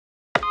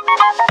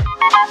And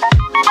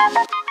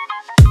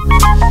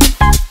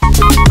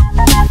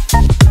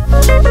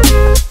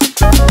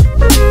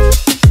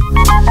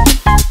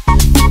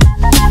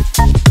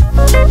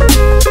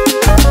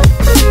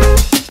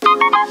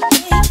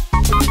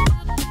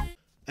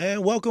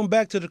welcome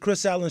back to the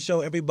Chris Allen Show,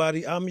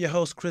 everybody. I'm your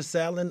host, Chris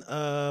Allen.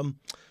 I'm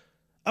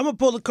going to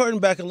pull the curtain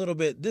back a little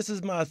bit. This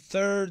is my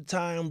third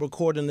time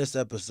recording this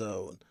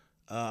episode.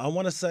 I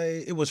want to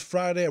say it was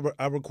Friday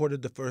I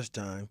recorded the first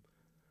time.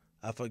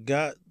 I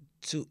forgot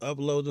to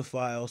upload the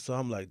file, so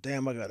I'm like,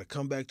 damn, I got to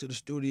come back to the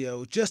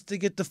studio just to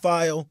get the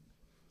file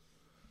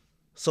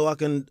so I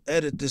can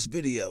edit this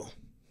video,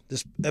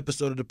 this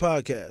episode of the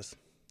podcast.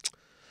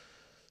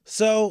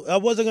 So I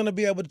wasn't going to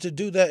be able to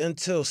do that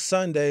until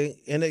Sunday,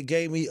 and it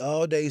gave me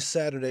all day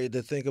Saturday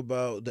to think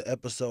about the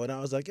episode. And I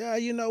was like, yeah,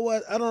 you know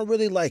what? I don't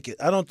really like it.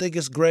 I don't think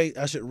it's great.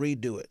 I should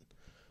redo it.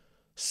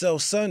 So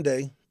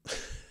Sunday,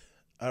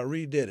 I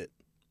redid it.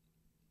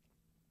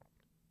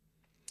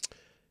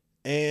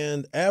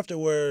 And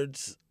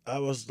afterwards, I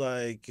was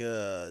like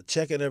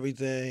checking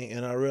everything,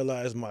 and I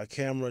realized my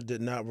camera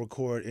did not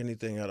record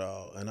anything at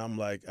all. And I'm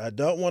like, I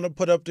don't want to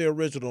put up the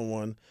original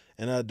one,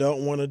 and I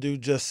don't want to do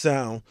just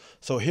sound.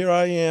 So here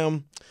I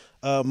am,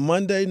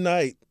 Monday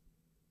night,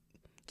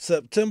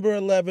 September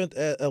 11th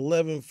at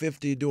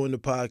 11:50 doing the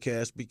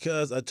podcast,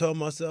 because I told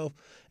myself,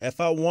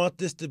 if I want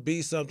this to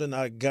be something,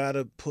 I got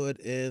to put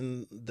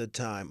in the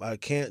time. I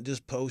can't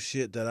just post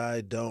shit that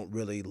I don't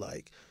really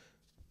like.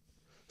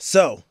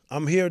 So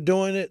I'm here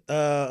doing it.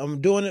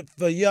 I'm doing it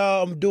for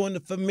y'all. I'm doing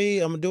it for me.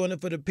 I'm doing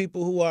it for the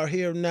people who are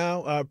here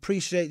now. I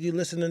appreciate you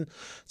listening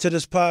to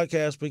this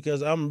podcast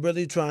because I'm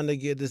really trying to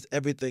get this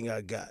everything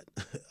I got.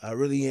 I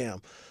really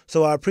am.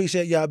 So I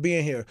appreciate y'all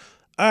being here.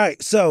 All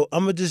right, so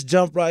I'm going to just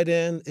jump right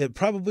in. It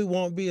probably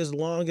won't be as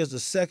long as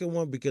the second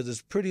one because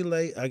it's pretty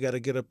late. I got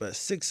to get up at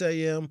 6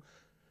 a.m.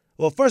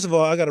 Well, first of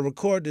all, I got to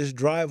record this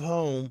drive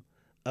home,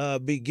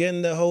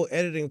 begin the whole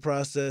editing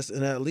process,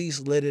 and at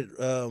least let it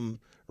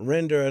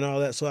render and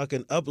all that so I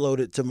can upload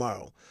it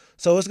tomorrow.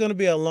 So it's going to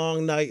be a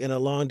long night and a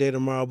long day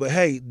tomorrow. But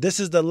hey, this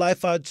is the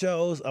life I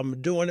chose.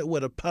 I'm doing it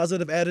with a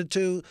positive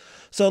attitude.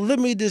 So let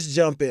me just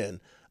jump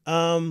in.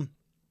 For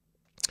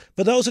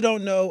those who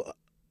don't know,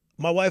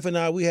 my wife and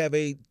I, we have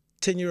a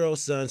 10-year-old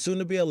son, soon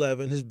to be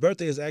 11. His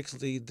birthday is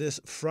actually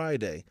this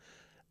Friday.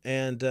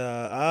 And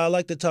I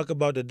like to talk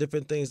about the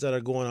different things that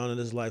are going on in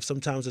his life.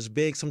 Sometimes it's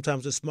big,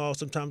 sometimes it's small,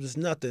 sometimes it's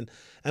nothing.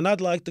 And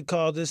I'd like to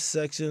call this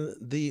section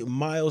the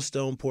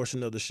milestone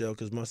portion of the show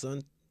because my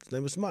son's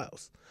name is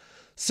Myles.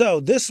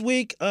 So this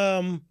week,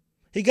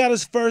 he got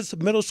his first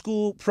middle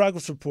school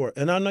progress report.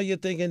 And I know you're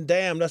thinking,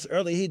 damn, that's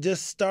early. He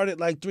just started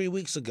like 3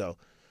 weeks ago.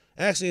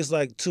 Actually, it's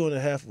like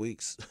 2.5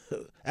 weeks.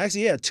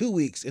 Actually, yeah, 2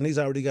 weeks, and he's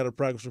already got a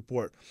progress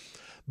report.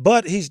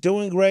 But he's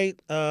doing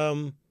great.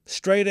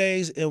 Straight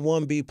A's and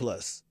 1 B+.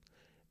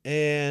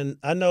 And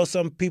I know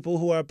some people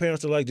who are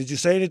parents are like, did you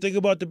say anything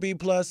about the B+?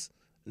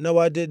 No,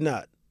 I did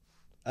not.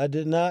 I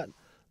did not.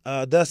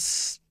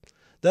 That's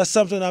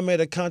something I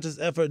made a conscious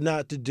effort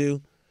not to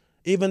do,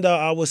 even though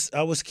I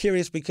was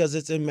curious because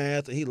it's in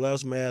math. He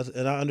loves math,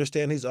 and I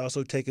understand he's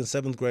also taking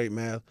 7th grade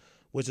math,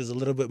 which is a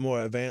little bit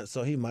more advanced,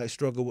 so he might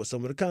struggle with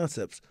some of the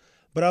concepts.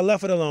 But I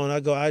left it alone.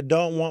 I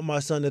don't want my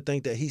son to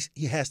think that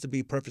he has to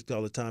be perfect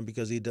all the time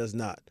because he does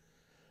not.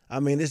 I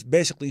mean, it's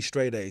basically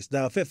straight A's.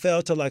 Now, if it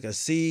fell to like a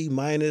C-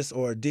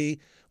 or a D,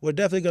 we're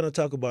definitely going to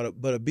talk about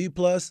it. But a B+,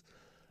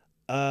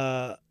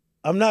 I'm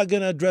not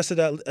going to address it,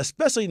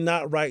 especially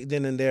not right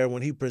then and there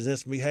when he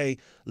presents me, hey,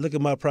 look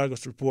at my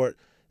progress report,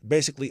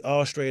 basically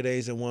all straight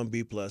A's and 1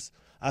 B+.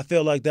 I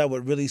feel like that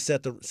would really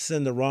send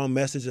the wrong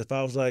message if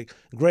I was like,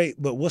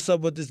 great, but what's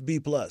up with this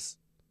B+?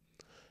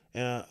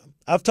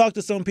 I've talked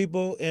to some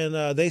people,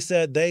 and they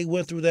said they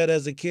went through that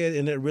as a kid,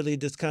 and it really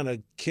just kind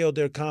of killed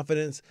their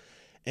confidence.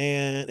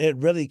 And it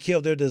really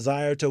killed their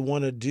desire to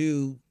want to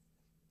do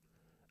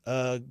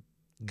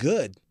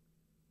good,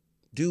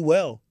 do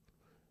well,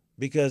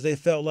 because they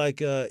felt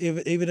like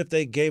even if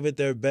they gave it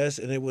their best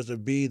and it was a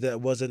B,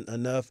 that wasn't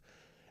enough.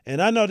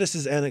 And I know this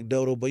is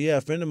anecdotal, but yeah,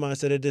 a friend of mine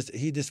said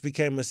he just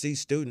became a C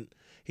student.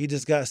 He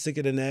just got sick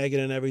of the nagging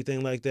and everything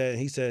like that. And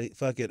he said,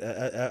 fuck it,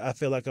 I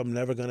feel like I'm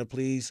never going to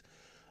please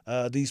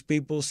these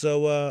people,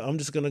 so I'm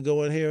just going to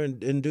go in here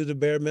and do the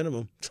bare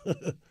minimum.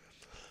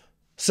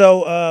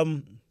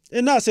 So,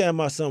 and not saying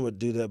my son would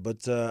do that,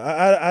 but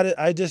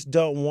I just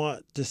don't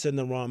want to send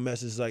the wrong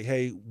message like,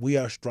 hey, we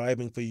are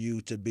striving for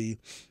you to be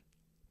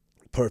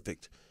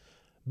perfect.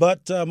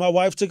 But my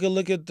wife took a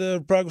look at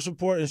the progress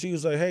report, and she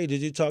was like, hey,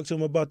 did you talk to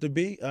him about the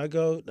B? I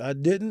go, I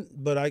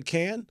didn't, but I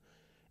can.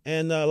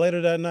 And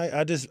later that night,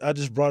 I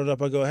just brought it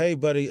up. I go, hey,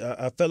 buddy,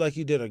 I felt like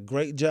you did a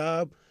great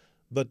job,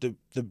 but the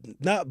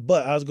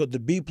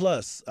B+.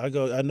 I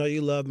go, I know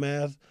you love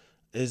math.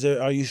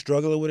 Are you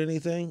struggling with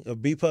anything? A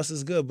B+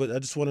 is good, but I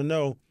just want to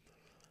know,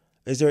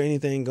 is there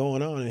anything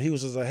going on? And he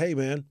was just like, hey,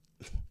 man,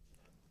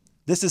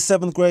 this is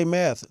 7th grade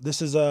math. This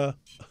is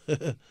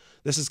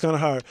this is kind of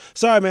hard.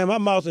 Sorry, man, my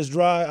mouth is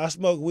dry. I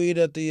smoked weed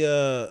at the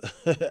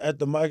at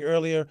the mic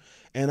earlier,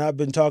 and I've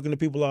been talking to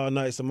people all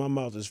night, so my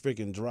mouth is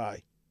freaking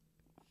dry.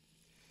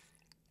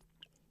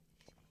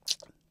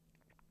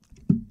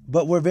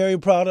 But we're very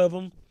proud of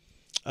him.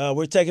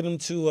 We're taking him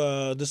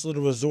to this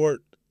little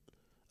resort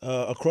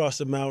across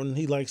the mountain.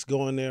 He likes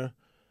going there.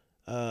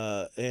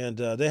 And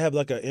they have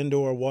like an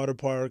indoor water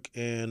park,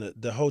 and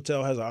the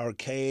hotel has an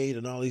arcade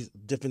and all these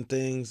different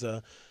things.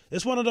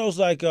 It's one of those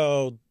like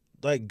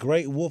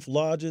Great Wolf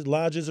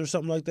lodges or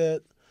something like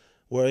that,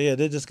 where yeah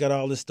they just got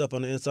all this stuff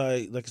on the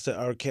inside. Like I said,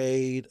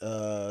 arcade,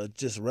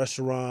 just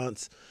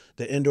restaurants,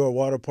 the indoor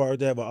water park.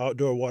 They have an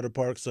outdoor water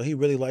park, so he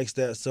really likes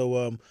that.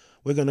 So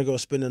we're gonna go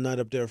spend the night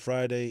up there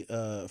Friday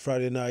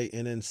night,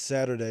 and then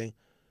Saturday,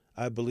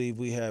 I believe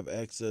we have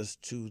access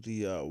to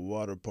the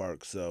water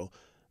park. So.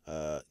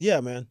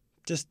 Yeah, man.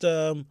 Just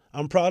I'm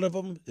proud of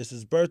him. It's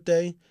his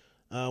birthday.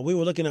 We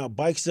were looking at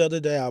bikes the other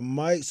day. I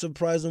might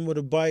surprise him with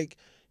a bike.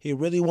 He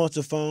really wants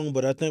a phone,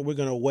 but I think we're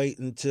gonna wait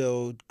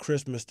until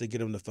Christmas to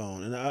get him the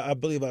phone. And I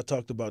believe I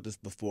talked about this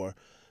before,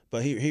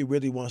 but he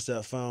really wants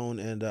that phone,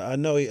 and I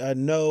know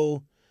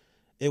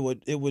it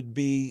would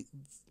be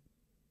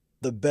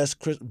the best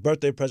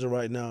birthday present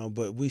right now.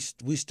 But we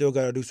still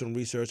got to do some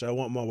research. I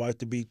want my wife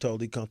to be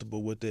totally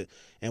comfortable with it,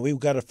 and we've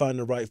got to find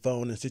the right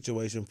phone and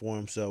situation for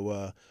him.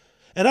 So.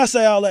 And I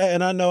say all that,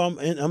 and I know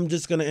I'm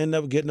just gonna end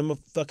up getting him a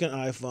fucking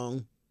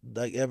iPhone,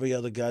 like every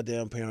other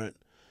goddamn parent.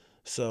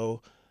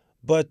 So,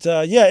 but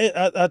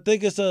yeah, I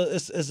think it's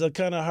a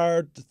kind of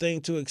hard thing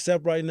to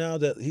accept right now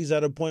that he's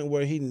at a point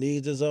where he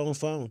needs his own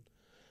phone.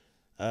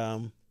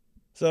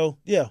 So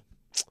yeah,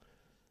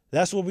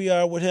 that's where we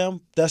are with him.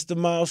 That's the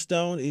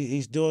milestone.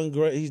 He's doing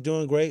great. He's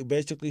doing great.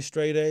 Basically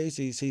straight A's.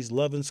 He's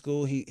loving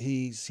school.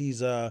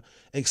 He's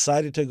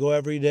excited to go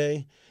every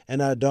day,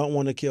 and I don't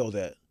want to kill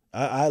that.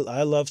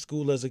 I love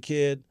school as a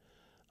kid.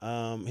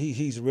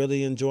 He's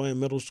really enjoying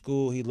middle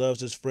school. He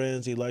loves his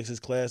friends. He likes his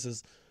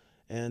classes,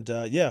 and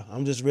yeah,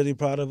 I'm just really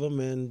proud of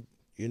him. And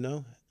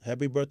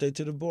happy birthday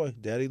to the boy.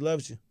 Daddy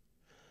loves you.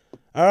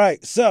 All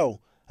right, so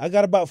I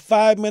got about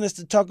 5 minutes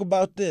to talk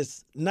about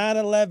this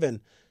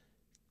 9/11.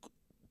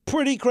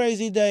 Pretty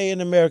crazy day in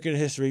American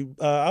history.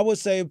 I would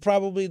say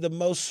probably the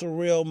most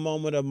surreal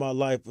moment of my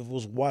life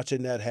was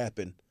watching that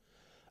happen.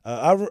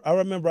 I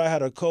remember I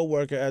had a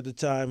coworker at the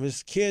time.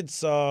 His kid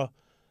saw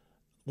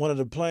one of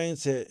the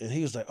planes hit, and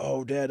he was like,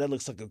 "Oh, Dad, that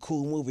looks like a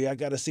cool movie. I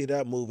got to see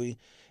that movie."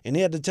 And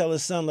he had to tell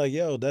his son, like,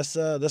 "Yo, that's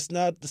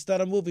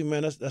not a movie,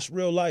 man. That's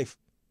real life."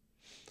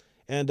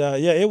 And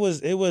yeah, it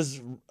was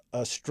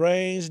a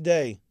strange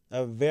day,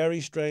 a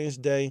very strange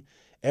day.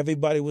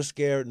 Everybody was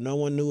scared. No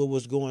one knew what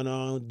was going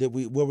on.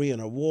 Were we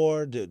in a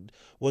war?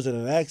 Was it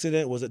an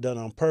accident? Was it done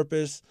on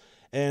purpose?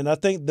 And I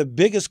think the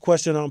biggest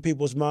question on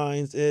people's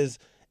minds is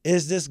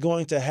this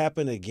going to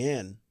happen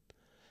again?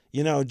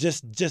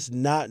 Just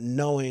not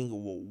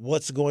knowing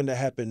what's going to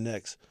happen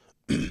next.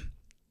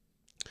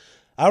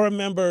 I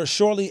remember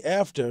shortly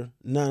after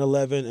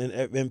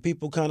 9/11, and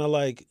people kind of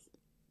like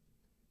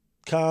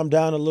calmed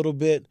down a little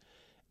bit,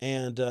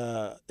 and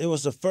it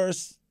was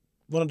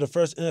one of the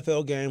first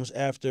NFL games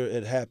after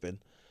it happened.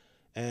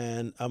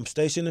 And I'm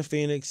stationed in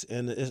Phoenix,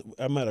 and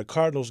I'm at a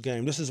Cardinals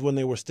game. This is when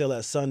they were still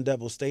at Sun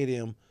Devil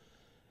Stadium,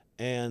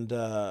 and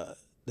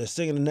they're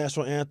singing the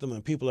national anthem,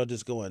 and people are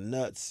just going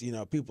nuts.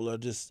 People are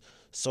just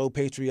so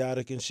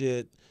patriotic and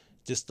shit,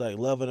 just like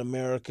loving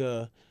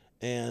America.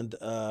 And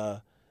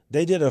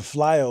they did a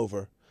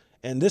flyover,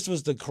 and this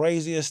was the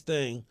craziest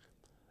thing.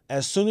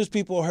 As soon as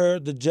people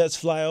heard the Jets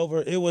fly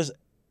over, it was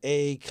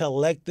a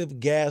collective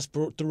gasp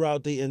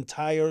throughout the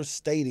entire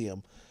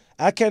stadium.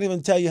 I can't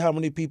even tell you how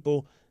many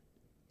people.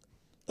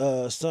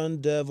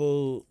 Sun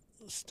Devil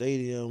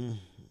Stadium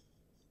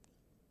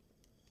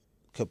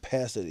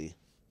capacity.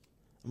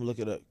 I'm gonna look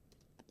it up.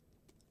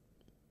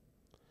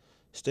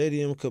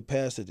 Stadium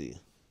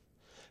capacity.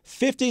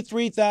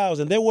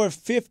 53,000. There were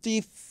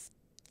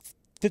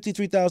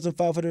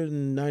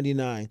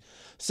 53,599.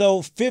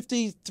 So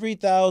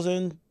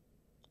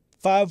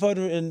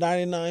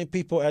 53,599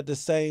 people at the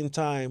same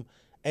time.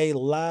 A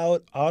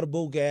loud,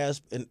 audible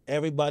gasp, and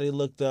everybody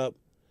looked up.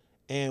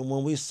 And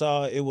when we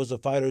saw it was a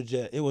fighter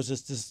jet, it was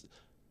just this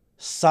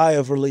sigh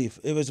of relief.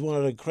 It was one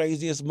of the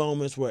craziest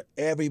moments where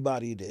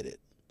everybody did it.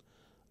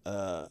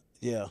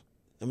 Yeah.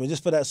 I mean,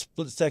 just for that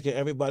split second,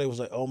 everybody was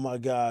like, "Oh my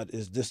God,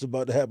 is this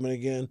about to happen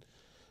again?"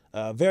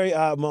 Very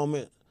odd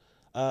moment.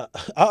 I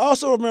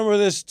also remember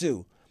this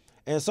too.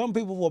 And some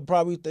people will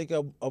probably think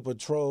I'm a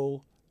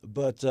troll,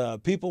 but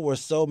people were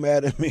so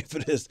mad at me for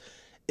this.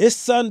 It's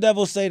Sun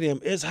Devil Stadium.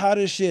 It's hot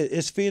as shit.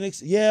 It's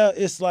Phoenix. Yeah,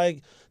 it's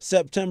like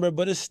September,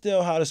 but it's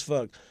still hot as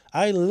fuck.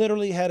 I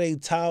literally had a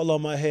towel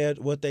on my head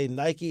with a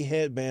Nike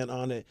headband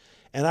on it,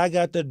 and I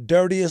got the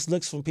dirtiest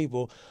looks from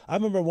people. I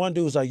remember one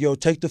dude was like, "Yo,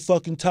 take the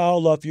fucking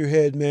towel off your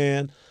head,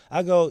 man."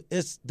 I go,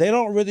 they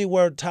don't really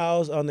wear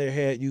towels on their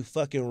head, you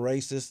fucking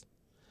racist.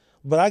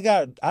 But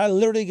I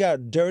literally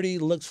got dirty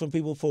looks from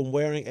people for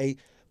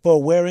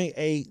wearing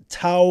a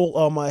towel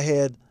on my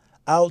head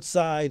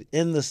outside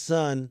in the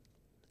sun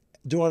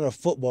during a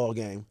football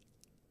game.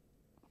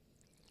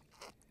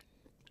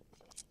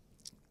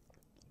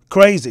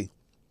 Crazy.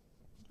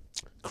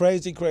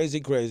 Crazy, crazy,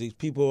 crazy.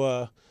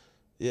 People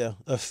yeah,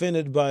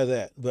 offended by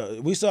that.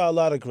 But we saw a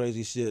lot of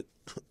crazy shit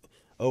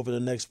over the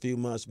next few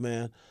months,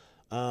 man.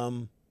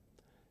 Um,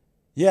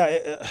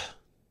 yeah,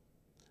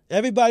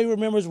 everybody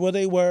remembers where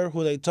they were,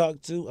 who they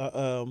talked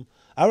to.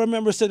 I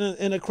remember sitting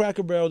in a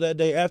Cracker Barrel that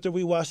day after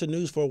we watched the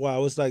news for a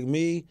while. It's like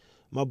me,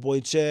 my boy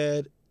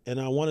Chad,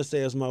 and I want to say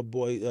it's my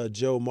boy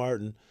Joe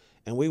Martin.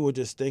 And we were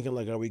just thinking,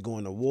 like, are we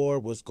going to war?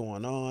 What's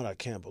going on? I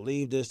can't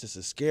believe this. This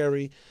is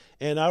scary.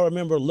 And I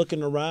remember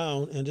looking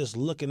around and just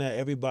looking at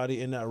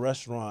everybody in that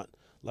restaurant.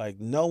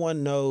 Like, no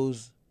one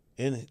knows,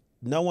 and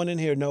no one in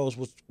here knows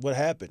what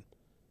happened.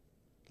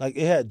 Like,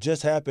 it had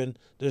just happened.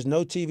 There's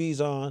no TVs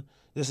on.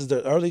 This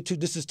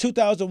is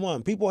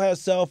 2001. People had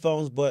cell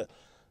phones, but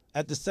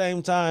at the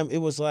same time, it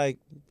was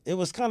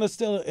kind of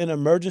still an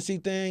emergency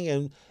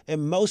thing,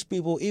 and most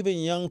people, even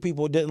young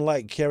people, didn't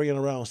like carrying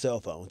around cell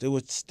phones. It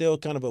was still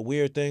kind of a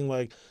weird thing.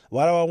 Like,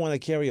 why do I want to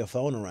carry a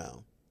phone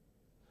around?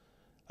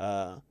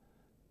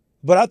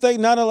 But I think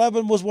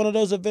 9/11 was one of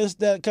those events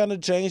that kind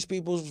of changed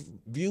people's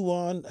view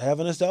on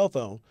having a cell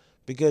phone,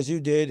 because you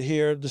did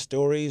hear the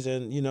stories,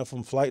 and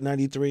from Flight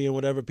 93 and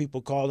whatever,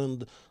 people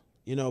calling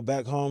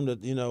back home that,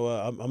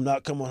 I'm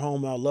not coming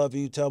home, I love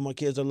you, tell my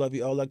kids I love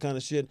you, all that kind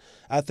of shit.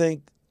 I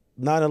think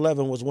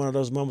 9/11 was one of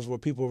those moments where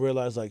people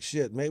realized, like,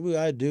 shit, maybe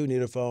I do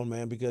need a phone,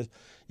 man, because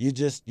you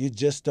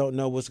just don't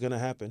know what's going to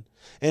happen.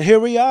 And here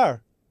we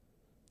are,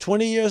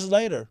 20 years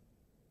later,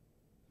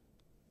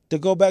 to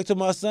go back to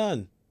my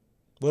son.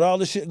 With all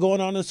the shit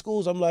going on in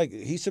schools, I'm like,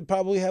 he should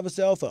probably have a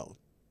cell phone.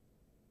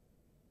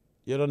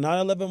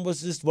 9/11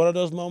 was just one of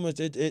those moments.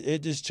 It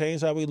just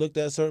changed how we looked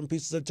at certain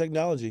pieces of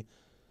technology.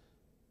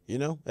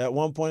 At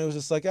one point it was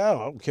just like, I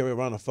don't carry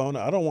around a phone.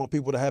 I don't want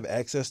people to have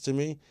access to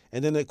me.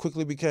 And then it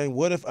quickly became,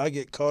 what if I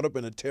get caught up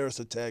in a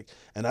terrorist attack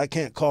and I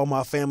can't call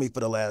my family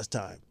for the last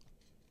time?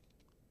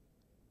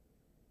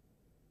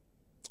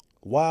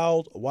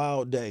 Wild,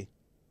 wild day.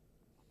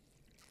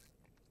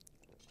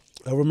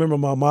 I remember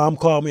my mom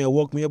called me and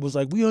woke me up, was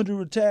like, we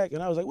under attack.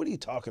 And I was like, what are you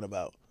talking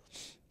about?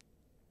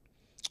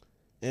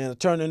 And I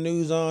turned the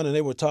news on and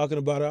they were talking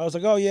about it. I was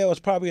like, oh yeah, it was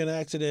probably an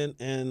accident.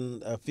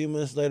 And a few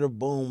minutes later,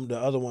 boom, the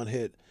other one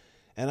hit.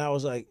 And I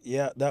was like,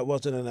 yeah, that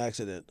wasn't an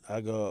accident.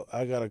 I go,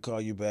 I got to call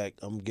you back.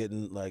 I'm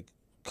getting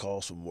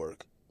calls from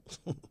work.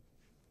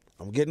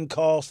 I'm getting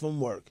calls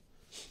from work.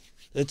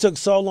 It took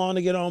so long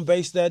to get on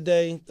base that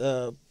day,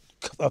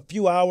 a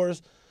few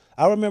hours.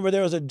 I remember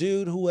there was a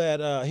dude who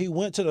he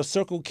went to the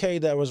Circle K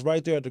that was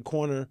right there at the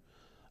corner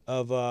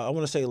of, I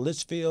want to say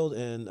Litchfield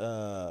and,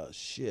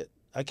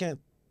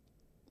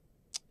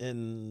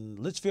 in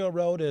Litchfield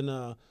Road and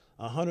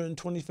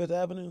 125th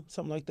Avenue,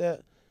 something like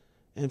that,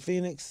 in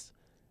Phoenix.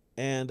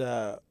 And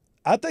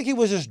I think he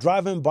was just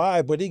driving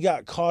by, but he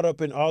got caught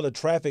up in all the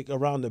traffic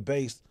around the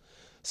base.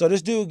 So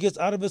this dude gets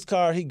out of his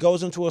car, he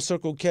goes into a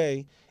Circle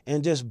K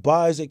and just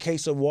buys a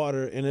case of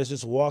water and is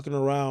just walking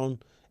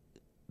around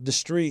the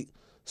street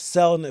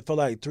selling it for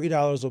like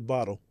 $3 a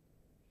bottle.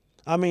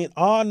 I mean,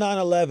 on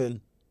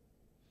 9/11,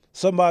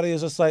 somebody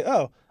is just like,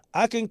 oh,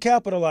 I can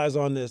capitalize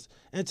on this.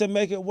 And to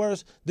make it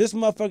worse, this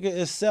motherfucker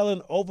is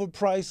selling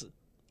overpriced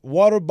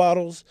water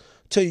bottles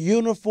to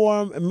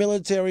uniformed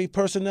military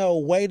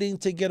personnel waiting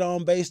to get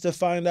on base to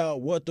find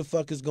out what the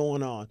fuck is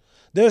going on.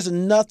 There's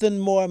nothing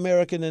more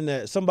American than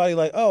that. Somebody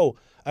like, oh,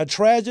 a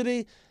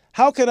tragedy?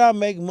 How can I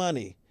make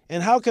money?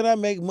 And how can I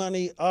make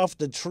money off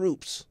the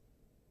troops?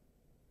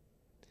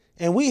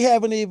 And we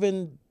haven't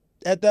even,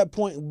 at that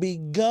point,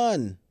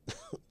 begun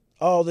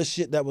all the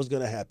shit that was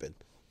going to happen.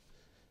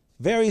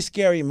 Very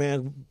scary,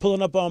 man.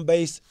 Pulling up on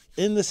base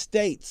in the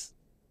States,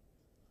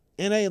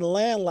 in a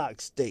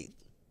landlocked state.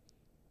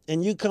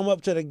 And you come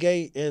up to the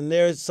gate and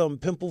there's some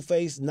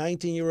pimple-faced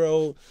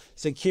 19-year-old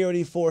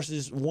security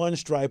forces one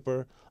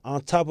striper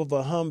on top of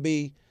a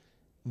Humvee,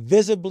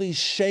 visibly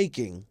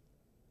shaking,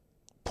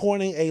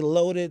 pointing a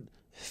loaded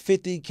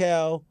 50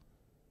 cal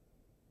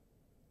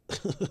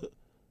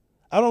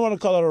I don't want to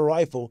call it a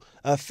rifle,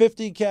 a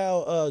 50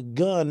 cal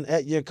gun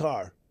at your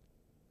car.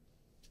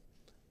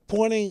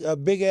 Pointing a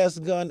big ass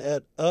gun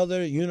at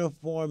other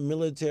uniformed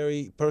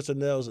military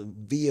personnel's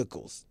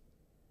vehicles.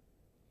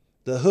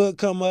 The hood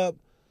come up,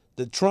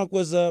 the trunk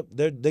was up,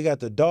 they got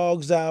the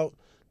dogs out,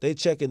 they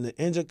checking the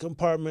engine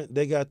compartment,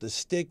 they got the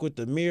stick with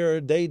the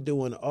mirror, they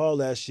doing all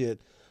that shit.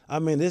 I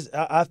mean,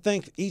 I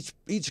think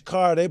each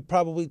car, they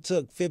probably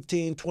took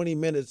 15, 20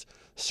 minutes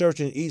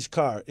searching each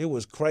car. It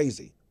was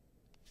crazy.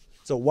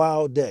 It's a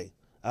wild day.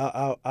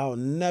 I'll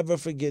never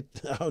forget.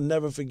 I'll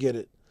never forget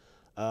it.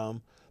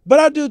 But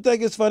I do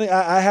think it's funny.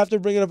 I have to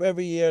bring it up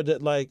every year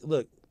that,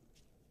 look,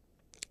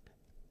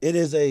 it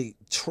is a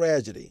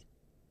tragedy.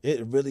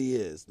 It really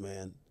is,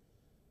 man.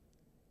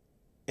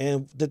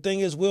 And the thing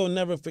is, we'll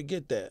never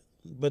forget that.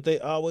 But they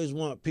always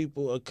want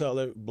people of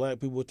color, black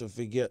people, to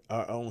forget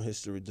our own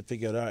history, to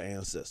forget our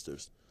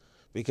ancestors,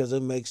 because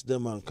it makes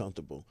them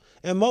uncomfortable.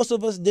 And most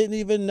of us didn't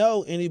even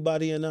know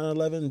anybody in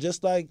 9/11,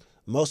 just like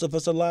most of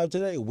us alive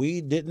today.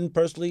 We didn't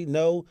personally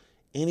know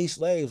any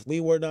slaves.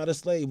 We were not a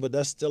slave, but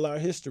that's still our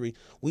history.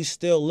 We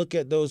still look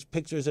at those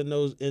pictures and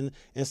those, in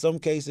some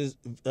cases,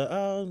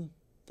 I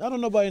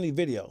don't know about any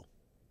video.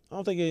 I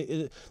don't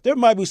think there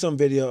might be some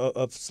video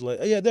of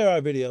slaves. Yeah, there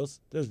are videos.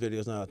 There's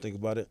videos now I think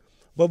about it.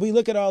 But we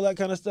look at all that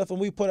kind of stuff and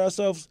we put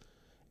ourselves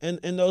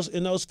in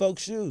those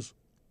folks' shoes,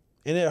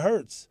 and it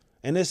hurts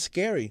and it's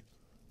scary.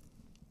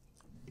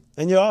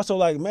 And you're also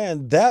like,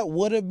 man, that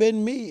would have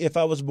been me if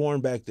I was born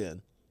back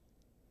then.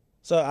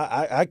 So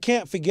I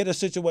can't forget a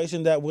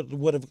situation that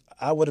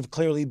I would have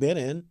clearly been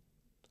in,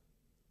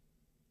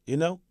 you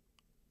know.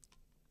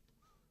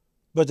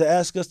 But to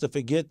ask us to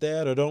forget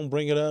that or don't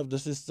bring it up,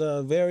 this is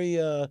very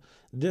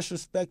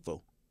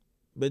disrespectful.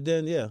 But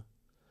then, yeah.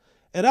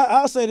 And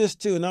I'll say this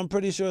too, and I'm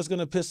pretty sure it's going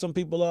to piss some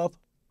people off.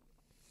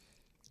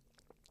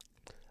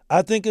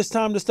 I think it's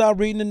time to stop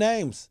reading the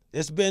names.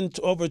 It's been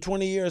over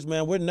 20 years,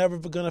 man. We're never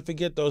going to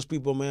forget those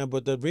people, man.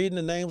 But the reading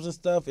the names and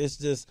stuff, it's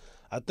just,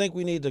 I think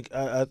we need to,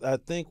 I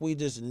think we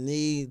just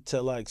need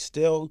to like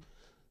still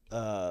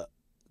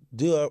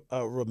do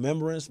a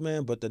remembrance,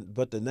 man. But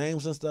the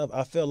names and stuff,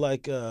 I feel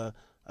like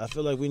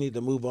we need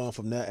to move on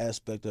from that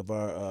aspect of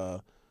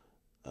our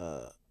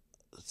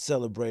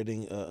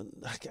celebrating.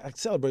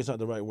 Celebrating's not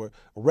the right word.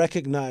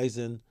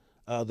 Recognizing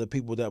the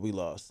people that we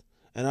lost.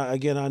 And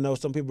I know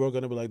some people are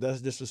going to be like,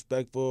 that's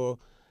disrespectful.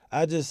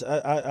 I just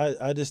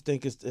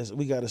think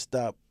we got to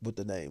stop with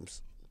the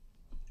names.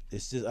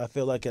 It's just, I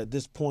feel like at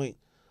this point,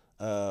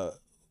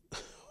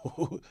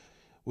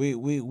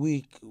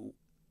 we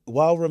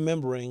while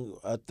remembering,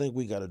 I think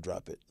we got to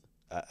drop it.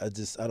 I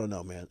don't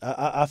know, man.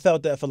 I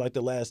felt that for like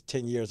the last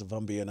 10 years, if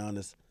I'm being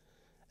honest.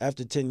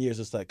 After 10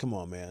 years, it's like, come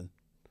on, man.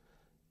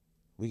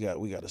 We got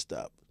to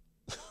stop.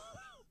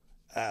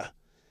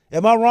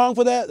 Am I wrong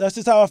for that? That's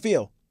just how I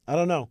feel. I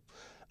don't know.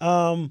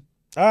 All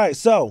right,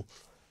 so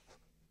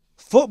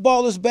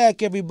football is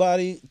back,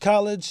 everybody.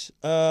 College,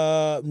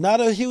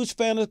 not a huge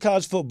fan of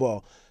college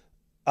football.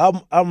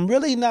 I'm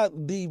really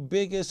not the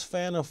biggest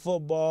fan of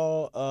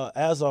football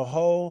as a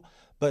whole,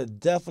 but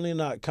definitely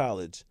not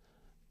college.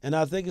 And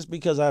I think it's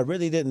because I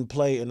really didn't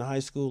play in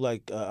high school.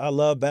 Like I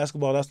love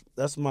basketball.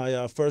 That's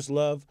my first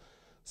love.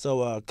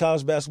 So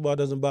college basketball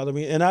doesn't bother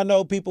me. And I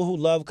know people who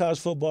love college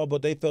football,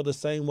 but they feel the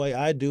same way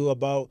I do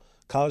about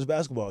college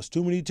basketball. It's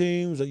too many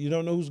teams that you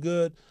don't know who's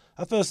good.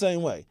 I feel the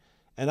same way.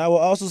 And I will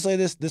also say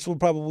this will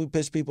probably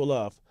piss people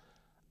off.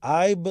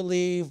 I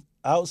believe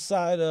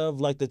outside of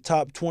like the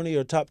top 20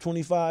 or top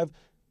 25,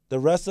 the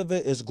rest of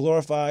it is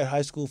glorified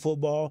high school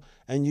football.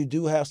 And you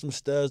do have some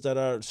studs that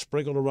are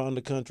sprinkled around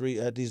the country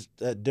at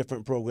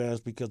different programs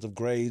because of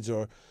grades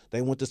or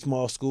they went to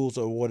small schools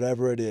or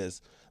whatever it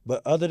is.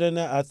 But other than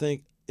that, I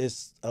think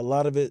a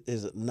lot of it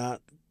is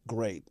not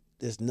great.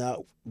 It's not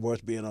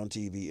worth being on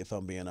TV, if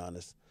I'm being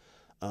honest.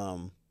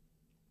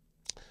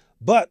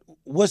 But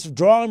what's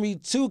drawing me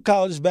to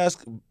college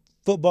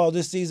football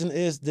this season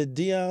is the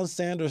Deion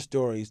Sanders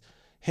stories.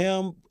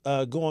 Him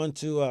going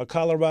to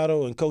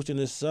Colorado and coaching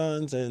his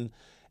sons and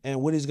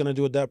what he's going to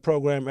do with that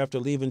program after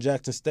leaving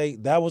Jackson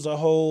State. That was a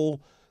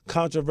whole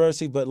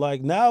controversy, but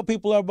like now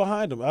people are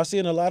behind him. I've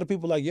seen a lot of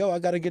people like, yo, I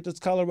got to get this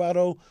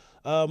Colorado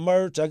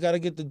merch. I got to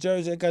get the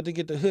jersey. I got to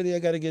get the hoodie. I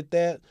got to get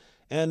that.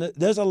 And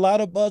there's a lot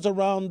of buzz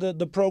around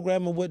the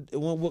program and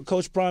what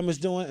Coach Prime is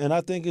doing, and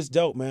I think it's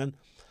dope, man.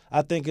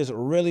 I think it's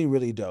really,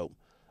 really dope.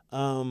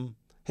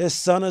 His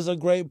son is a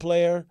great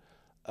player.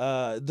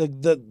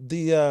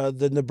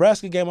 The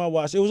Nebraska game I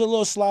watched, it was a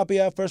little sloppy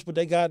at first, but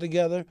they got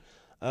together.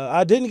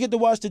 I didn't get to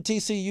watch the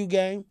TCU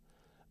game,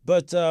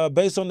 but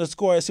based on the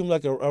score, it seemed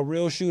like a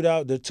real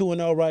shootout. They're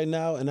 2-0 right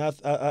now, and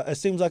it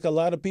seems like a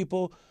lot of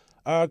people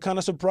are kind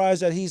of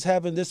surprised that he's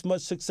having this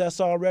much success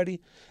already.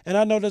 And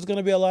I know there's going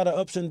to be a lot of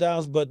ups and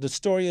downs, but the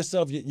story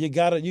itself, you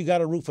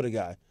gotta root for the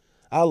guy.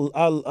 I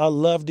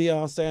love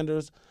Deion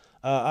Sanders.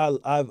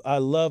 I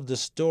love the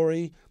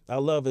story. I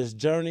love his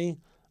journey.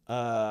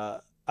 I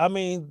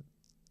mean,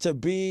 to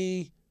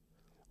be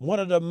one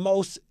of the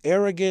most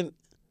arrogant,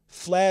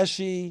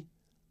 flashy,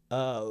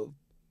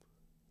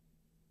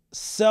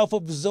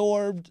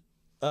 self-absorbed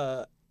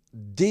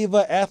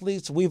diva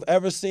athletes we've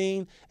ever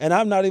seen. And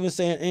I'm not even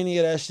saying any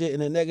of that shit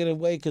in a negative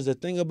way, because the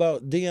thing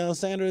about Deion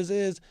Sanders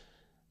is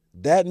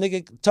that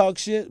nigga talk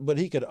shit, but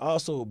he could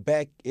also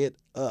back it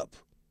up.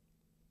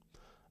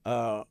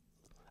 I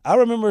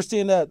remember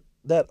seeing that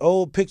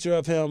old picture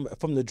of him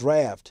from the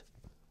draft.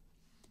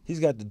 He's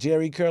got the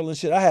Jerry curl and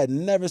shit. I had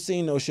never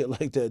seen no shit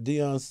like that.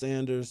 Deion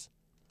Sanders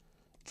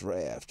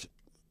draft.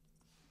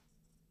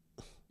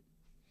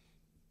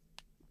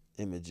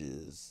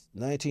 Images.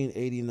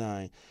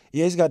 1989.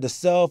 Yeah, he's got the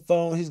cell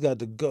phone. He got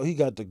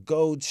the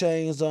gold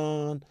chains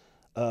on.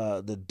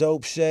 The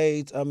dope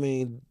shades. I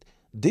mean,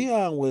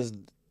 Deion was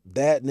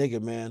that nigga,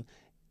 man.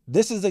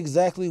 This is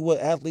exactly what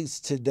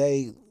athletes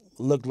today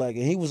look like.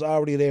 And he was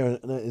already there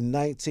in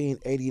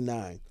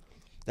 1989.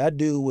 That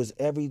dude was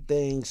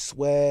everything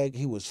swag.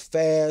 He was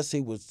fast. He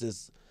was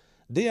just,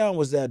 Deion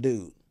was that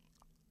dude.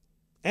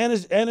 And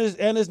his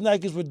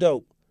Nikes were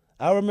dope.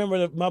 I remember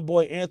that my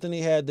boy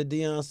Anthony had the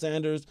Deion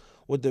Sanders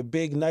with the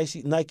big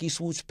Nike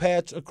swoosh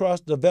patch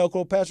across the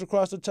Velcro patch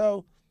across the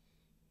toe.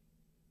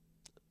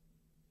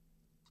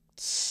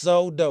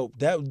 So dope.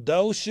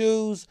 Those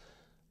shoes,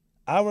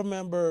 I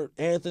remember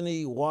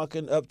Anthony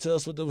walking up to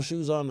us with those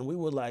shoes on, and we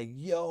were like,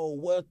 "Yo,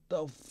 what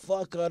the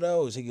fuck are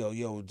those?" He go,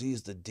 "Yo,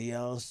 these the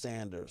Deion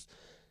Sanders."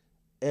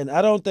 And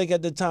I don't think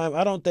at the time,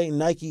 I don't think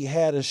Nike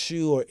had a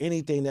shoe or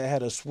anything that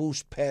had a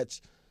swoosh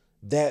patch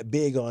that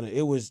big on it.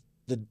 It was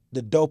the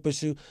dopest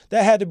shoe.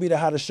 That had to be the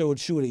hottest shoe of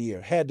the year.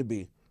 Had to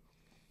be.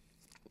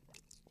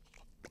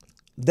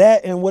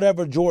 That and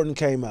whatever Jordan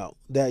came out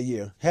that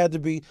year. Had to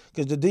be,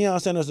 because the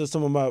Deion Sanders are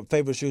some of my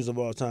favorite shoes of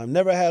all time.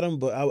 Never had them,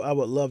 but I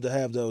would love to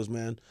have those,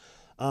 man.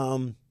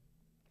 Um,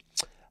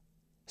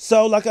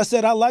 so, like I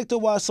said, I like to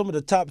watch some of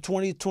the top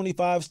 20,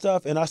 25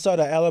 stuff, and I saw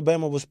that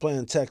Alabama was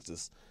playing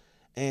Texas.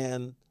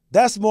 And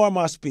that's more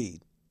my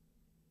speed.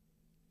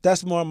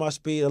 That's more my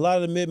speed. A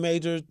lot of the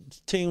mid-major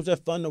teams are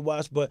fun to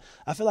watch, but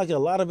I feel like a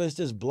lot of it's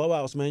just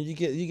blowouts, man. You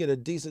get a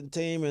decent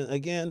team, and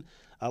again,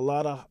 a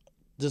lot of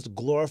just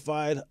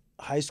glorified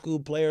high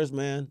school players,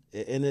 man.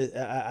 And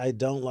I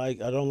don't like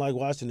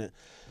watching it,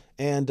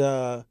 and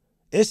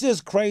it's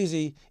just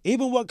crazy.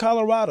 Even with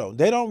Colorado,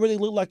 they don't really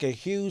look like a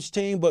huge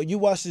team, but you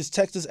watch this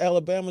Texas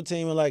Alabama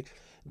team, and like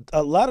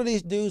a lot of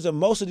these dudes, and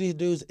most of these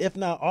dudes, if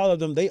not all of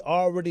them, they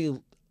already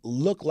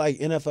look like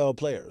NFL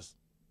players.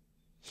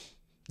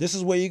 This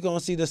is where you're going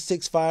to see the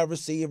 6'5"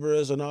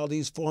 receivers and all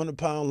these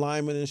 400-pound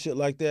linemen and shit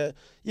like that.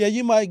 Yeah,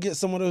 you might get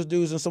some of those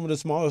dudes in some of the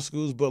smaller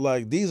schools, but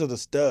like these are the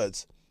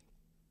studs.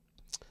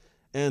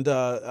 And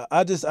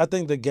I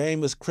think the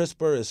game is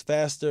crisper, is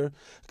faster.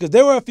 Because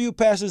there were a few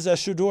passes that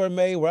Shador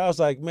made where I was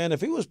like, man,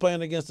 if he was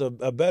playing against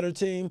a better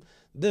team,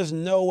 there's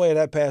no way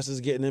that pass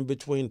is getting in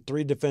between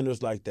three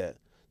defenders like that.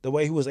 The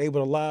way he was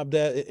able to lob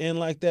that in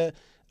like that.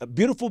 A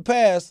beautiful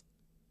pass,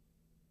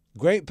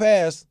 great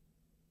pass.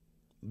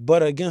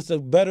 But against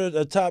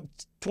a top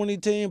 20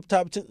 team,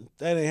 top 10,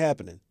 that ain't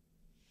happening.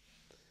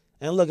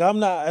 And look, I'm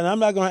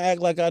not gonna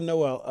act like I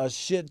know a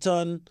shit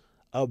ton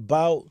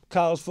about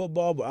college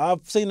football, but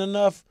I've seen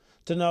enough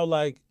to know,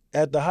 like,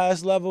 at the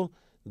highest level,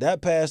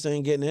 that pass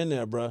ain't getting in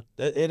there, bro.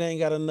 It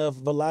ain't got enough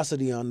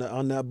velocity on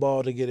that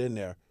ball to get in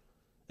there.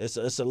 It's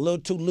a little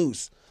too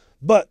loose.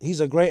 But he's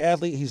a great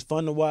athlete. He's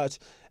fun to watch.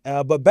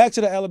 But back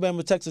to the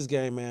Alabama Texas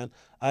game, man.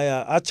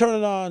 I turn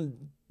it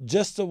on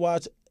just to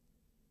watch.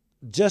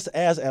 Just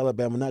as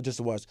Alabama, not just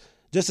to watch.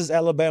 Just as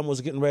Alabama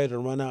was getting ready to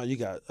run out, you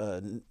got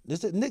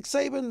is it Nick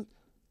Saban?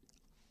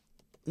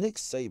 Nick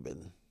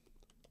Saban.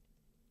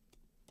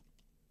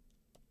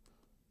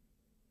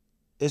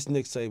 It's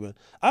Nick Saban.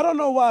 I don't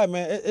know why,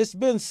 man. It's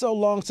been so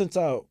long since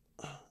I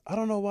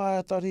don't know why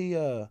I thought he.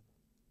 I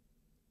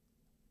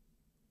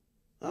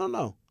don't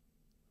know.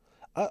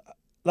 I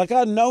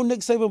I know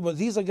Nick Saban, but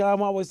he's a guy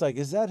I'm always like,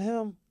 is that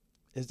him?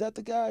 Is that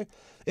the guy?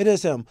 It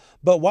is him.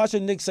 But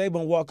watching Nick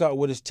Saban walk out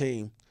with his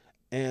team.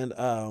 And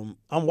I'm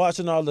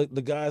watching all the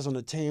guys on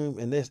the team,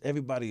 and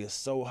everybody is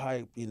so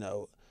hyped.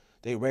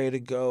 They ready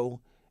to go.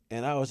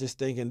 And I was just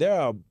thinking, there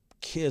are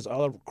kids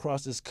all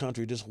across this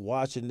country just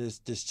watching this,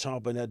 just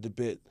chomping at the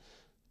bit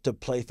to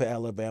play for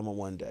Alabama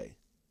one day.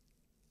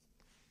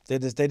 They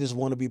just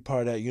want to be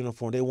part of that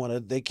uniform.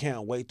 They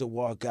can't wait to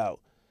walk out.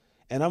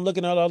 And I'm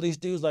looking at all these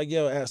dudes like,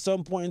 yo, at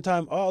some point in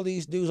time, all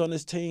these dudes on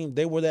this team,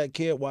 they were that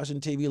kid watching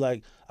TV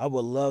like, I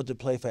would love to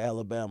play for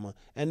Alabama.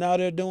 And now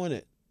they're doing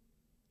it.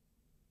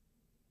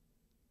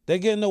 They're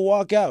getting to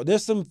walk out.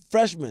 There's some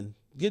freshmen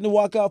getting to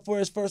walk out for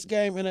his first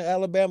game in an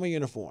Alabama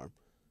uniform.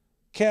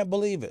 Can't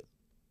believe it.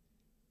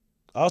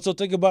 Also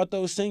think about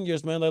those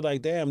seniors, man. They're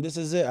like, damn, this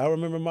is it. I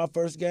remember my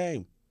first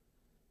game.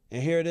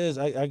 And here it is.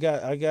 I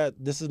got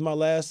this is my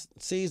last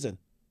season.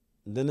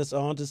 And then it's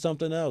on to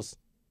something else.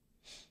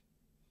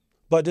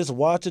 But just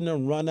watching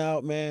them run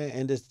out, man,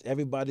 and just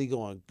everybody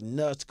going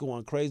nuts,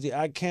 going crazy,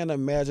 I can't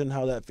imagine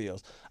how that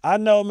feels. I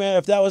know, man,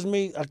 if that was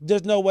me,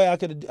 there's no way I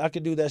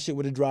could do that shit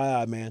with a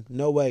dry eye, man.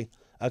 No way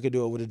I could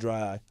do it with a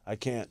dry eye. I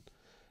can't.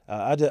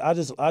 I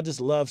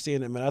just love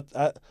seeing it, man.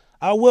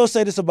 I will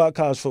say this about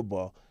college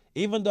football.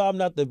 Even though I'm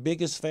not the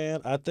biggest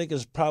fan, I think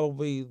it's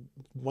probably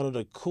one of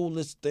the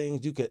coolest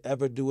things you could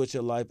ever do with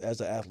your life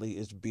as an athlete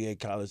is be a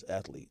college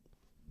athlete.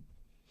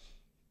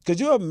 Could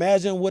you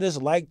imagine what it's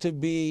like to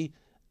be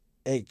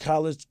a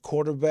college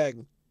quarterback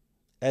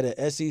at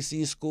an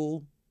SEC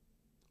school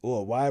or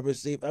a wide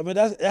receiver? I mean,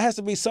 it has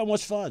to be so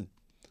much fun.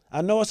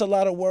 I know it's a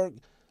lot of work,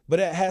 but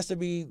it has to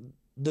be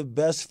the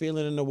best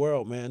feeling in the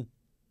world, man.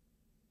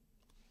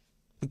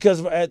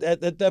 Because at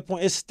that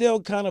point, it's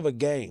still kind of a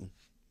game,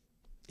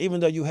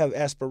 even though you have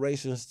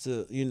aspirations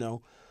to,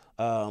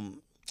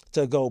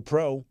 to go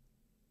pro.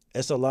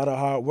 It's a lot of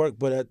hard work,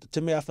 but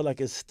to me, I feel like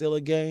it's still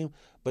a game.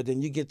 But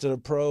then you get to the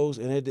pros,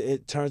 and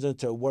it turns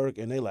into work,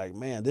 and they're like,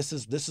 man, this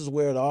is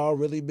where it all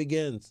really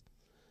begins.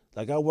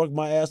 Like, I worked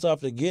my ass off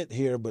to get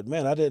here, but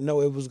man, I didn't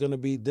know it was going to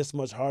be this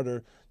much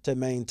harder to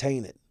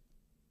maintain it.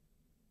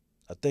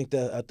 I think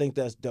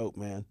that's dope,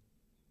 man.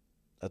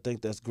 I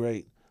think that's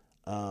great.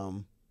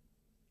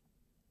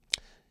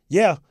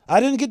 Yeah, I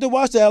didn't get to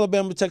watch the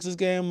Alabama-Texas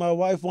game. My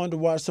wife wanted to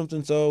watch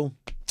something, so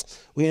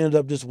we ended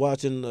up just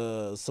watching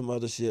some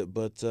other shit.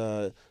 But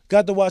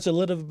got to watch a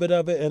little bit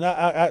of it, and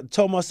I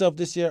told myself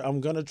this year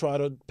I'm going to try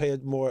to pay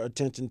more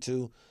attention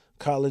to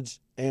college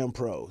and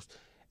pros.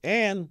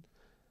 And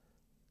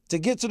to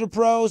get to the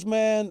pros,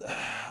 man,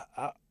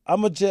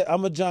 I'm a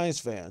Giants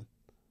fan.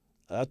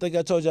 I think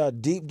I told y'all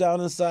deep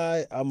down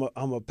inside, I'm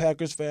a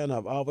Packers fan.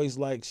 I've always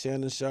liked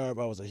Shannon Sharp.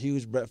 I was a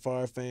huge Brett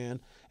Favre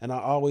fan, and I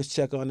always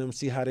check on them,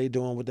 see how they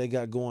doing, what they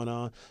got going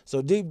on.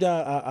 So deep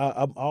down,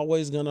 I'm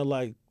always gonna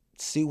like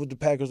see what the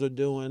Packers are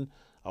doing.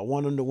 I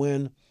want them to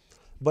win.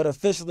 But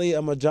officially,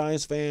 I'm a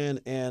Giants fan,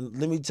 and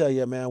let me tell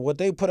you, man, what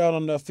they put out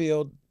on the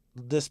field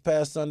this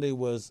past Sunday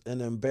was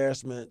an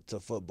embarrassment to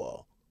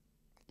football.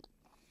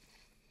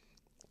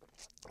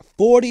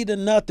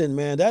 40-0,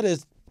 man. That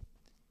is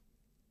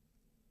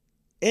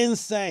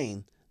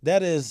insane.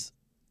 That is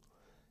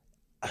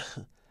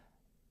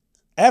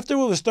after it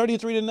was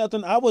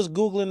 33-0. I was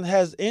Googling,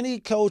 has any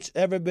coach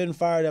ever been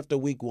fired after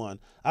week 1?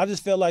 I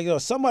just felt like,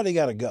 somebody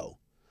got to go.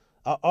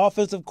 An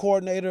offensive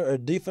coordinator or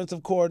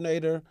defensive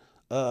coordinator.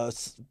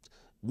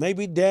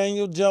 Maybe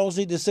Daniel Jones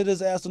need to sit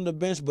his ass on the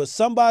bench, but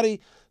somebody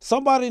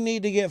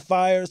need to get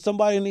fired.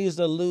 Somebody needs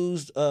to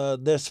lose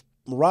their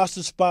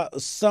roster spot or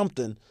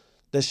something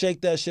to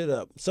shake that shit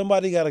up.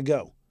 Somebody got to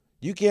go.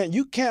 You can't.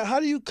 How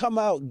do you come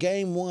out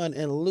game 1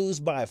 and lose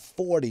by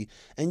 40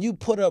 and you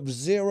put up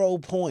 0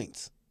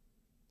 points?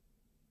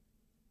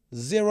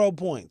 0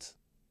 points.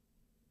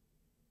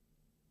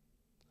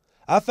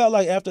 I felt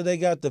like after they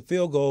got the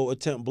field goal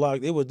attempt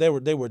blocked, they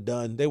were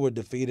done. They were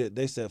defeated.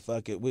 They said,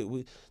 "Fuck it,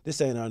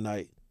 this ain't our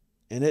night,"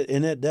 and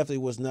it definitely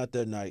was not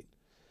their night.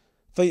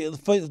 For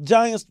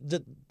Giants,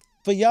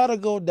 for y'all to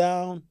go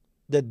down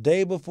the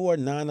day before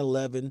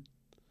 9/11,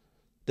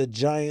 the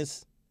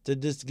Giants to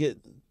just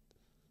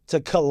to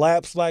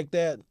collapse like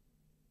that,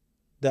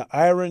 the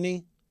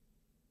irony.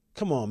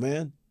 Come on,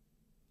 man.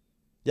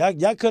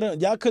 Y'all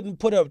couldn't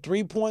put up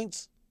 3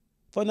 points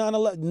for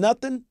 9/11.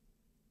 Nothing.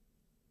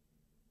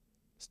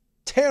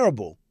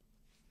 Terrible.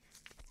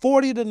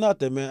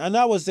 40-0, man. And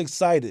I was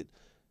excited.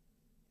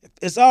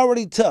 It's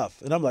already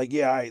tough. And I'm like,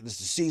 yeah, all right, this is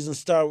the season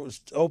start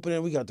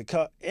opening. We got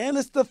and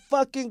it's the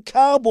fucking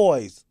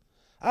Cowboys.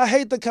 I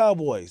hate the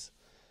Cowboys.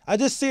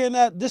 Just seeing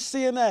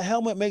that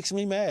helmet makes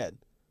me mad.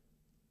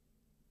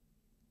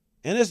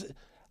 And it's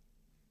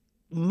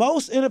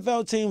most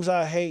NFL teams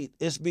I hate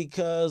is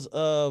because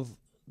of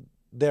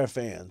their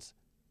fans.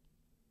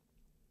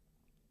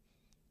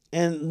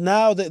 And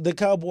now the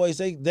Cowboys,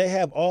 they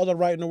have all the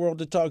right in the world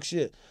to talk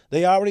shit.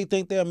 They already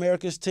think they're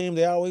America's team.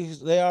 They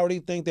already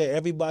think that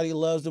everybody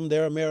loves them.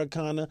 They're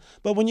Americana.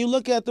 But when you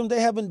look at them, they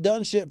haven't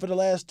done shit for the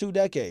last 2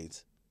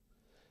 decades.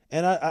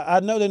 And I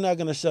know they're not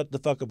going to shut the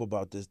fuck up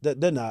about this.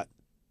 They're not.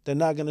 They're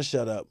not going to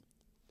shut up.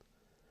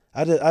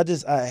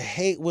 I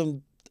hate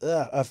when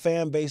a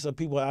fan base of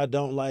people I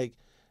don't like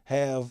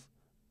have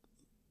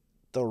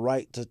the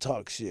right to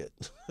talk shit.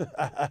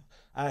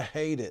 I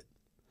hate it.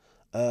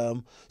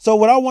 So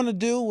what I want to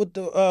do with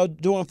the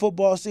during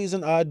football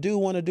season, I do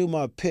want to do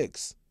my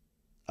picks.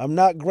 I'm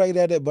not great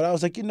at it, but I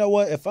was like, you know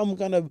what? If I'm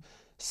gonna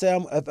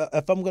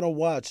if I'm gonna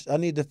watch, I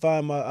need to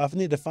find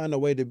a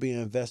way to be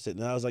invested.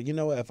 And I was like, you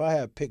know what? If I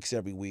have picks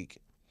every week,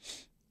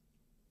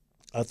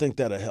 I think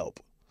that'll help.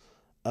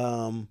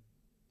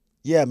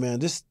 Yeah, man.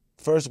 This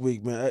first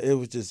week, man, it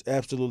was just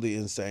absolutely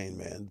insane,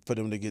 man. For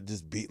them to get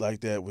just beat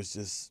like that was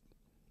just,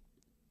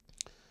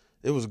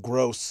 it was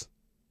gross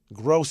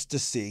to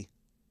see.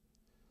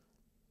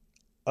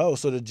 Oh,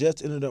 so the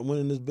Jets ended up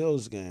winning this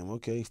Bills game.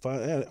 Okay,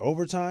 fine.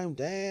 Overtime?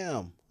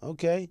 Damn.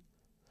 Okay.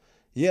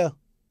 Yeah.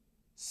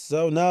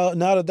 So now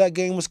that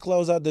game was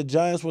closed out, the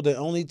Giants were the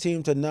only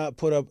team to not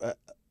put up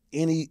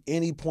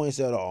any points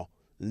at all.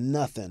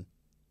 Nothing.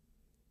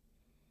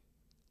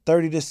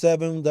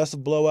 30-7, that's a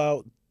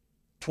blowout.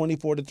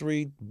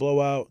 24-3,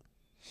 blowout.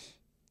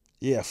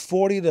 Yeah,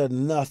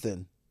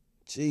 40-0.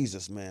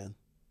 Jesus, man.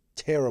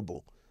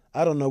 Terrible.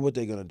 I don't know what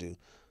they're going to do.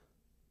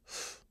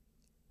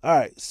 All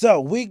right,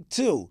 so week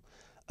 2.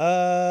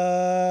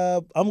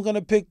 I'm going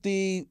to pick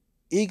the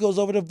Eagles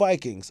over the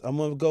Vikings. I'm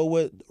going to go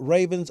with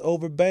Ravens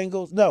over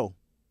Bengals. No.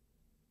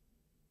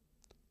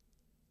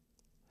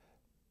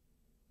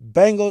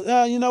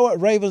 Bengals. You know what?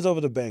 Ravens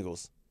over the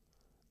Bengals.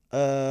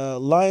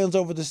 Lions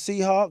over the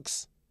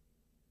Seahawks.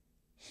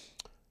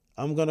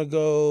 I'm going to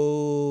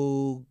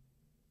go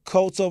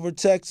Colts over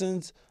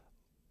Texans.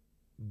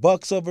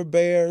 Bucks over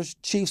Bears.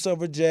 Chiefs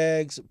over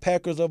Jags.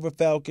 Packers over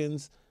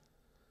Falcons.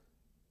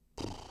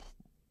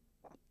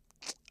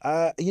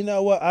 You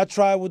know what? I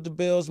tried with the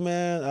Bills,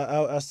 man.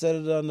 I said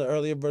it on the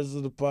earlier versions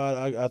of the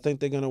pod. I think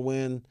they're going to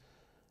win.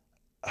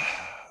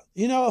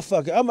 You know what?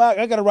 Fuck it.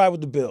 I got to ride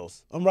with the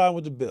Bills. I'm riding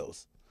with the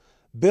Bills.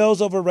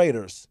 Bills over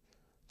Raiders.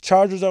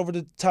 Chargers over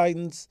the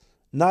Titans.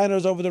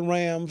 Niners over the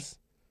Rams.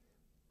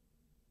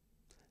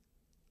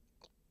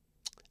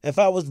 I'm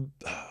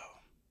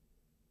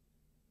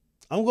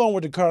going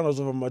with the Cardinals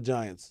over my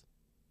Giants.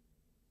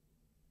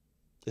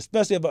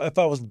 Especially if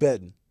I was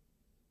betting.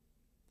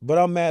 But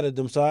I'm mad at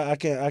them, so I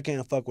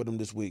can't fuck with them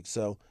next week.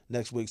 So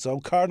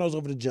I'm Cardinals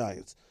over the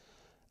Giants.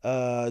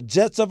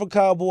 Jets over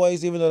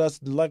Cowboys, even though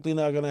that's likely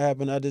not going to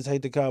happen. I just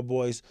hate the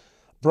Cowboys.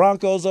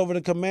 Broncos over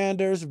the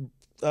Commanders.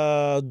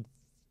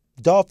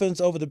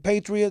 Dolphins over the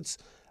Patriots.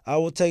 I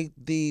will take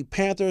the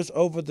Panthers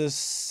over the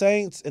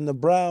Saints and the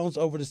Browns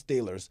over the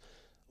Steelers.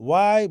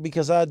 Why?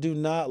 Because I do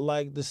not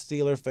like the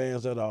Steelers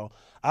fans at all.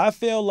 I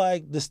feel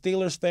like the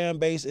Steelers fan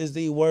base is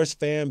the worst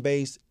fan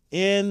base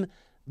in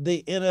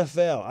the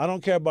NFL. I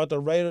don't care about the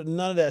Raiders,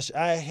 none of that shit.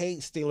 I hate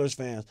Steelers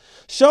fans.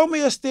 Show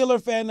me a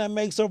Steelers fan that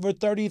makes over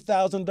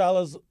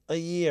 $30,000 a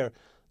year.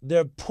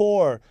 They're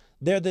poor.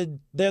 They're the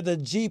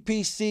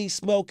GPC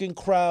smoking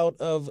crowd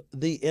of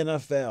the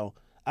NFL.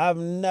 I've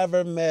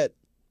never met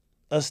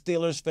a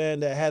Steelers fan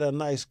that had a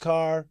nice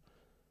car.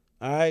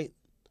 All right.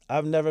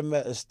 I've never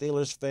met a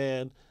Steelers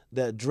fan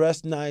that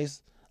dressed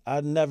nice.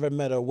 I've never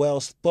met a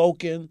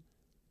well-spoken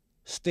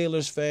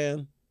Steelers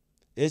fan.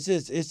 It's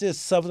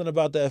just something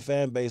about that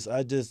fan base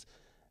I just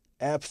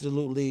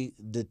absolutely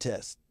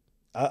detest.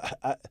 I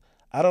I,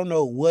 I don't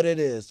know what it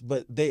is,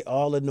 but they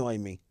all annoy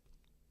me.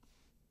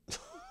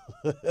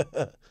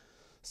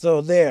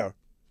 So there.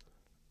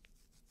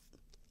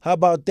 How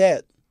about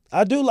that?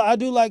 I do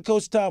like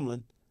Coach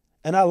Tomlin,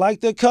 and I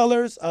like their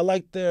colors. I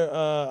like their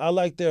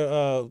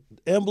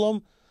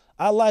emblem.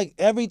 I like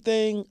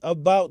everything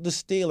about the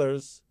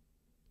Steelers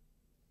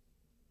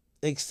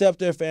except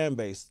their fan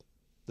base.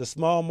 The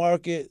small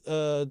market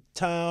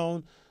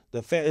town,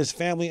 is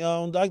family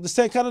owned. Like the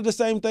same kind of the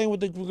same thing with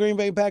the Green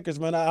Bay Packers,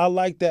 man. I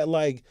like that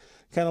like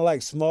kind of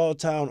like small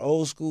town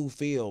old school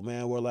feel,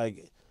 man. Where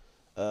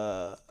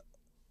uh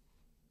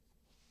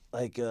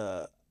like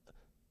uh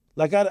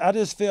I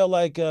just feel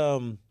like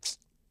in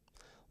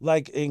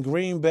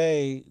Green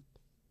Bay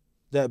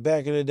that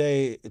back in the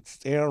day,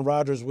 Aaron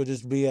Rodgers would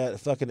just be at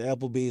fucking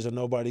Applebee's and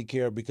nobody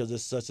cared because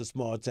it's such a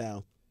small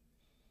town.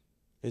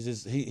 It's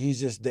just he's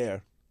just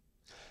there.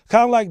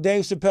 Kind of like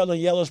Dave Chappelle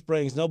in Yellow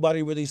Springs.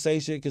 Nobody really say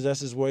shit because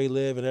that's just where he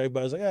live, and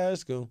everybody's like, "Yeah,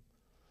 that's cool."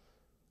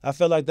 I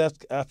feel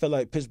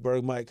like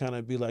Pittsburgh might kind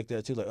of be like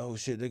that too. Like, oh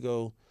shit, they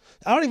go.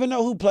 I don't even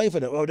know who played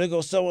for them. Oh, they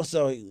go so and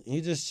so.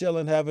 He just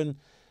chilling, having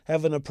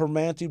a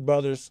Permanente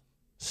Brothers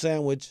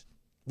sandwich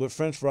with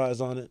French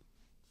fries on it.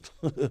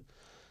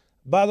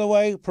 By the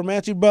way,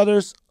 Permanente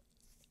Brothers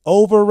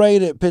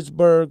overrated.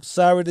 Pittsburgh.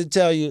 Sorry to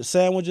tell you,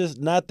 sandwiches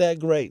not that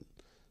great.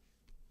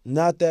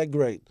 Not that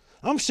great.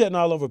 I'm shitting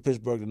all over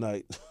Pittsburgh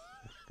tonight.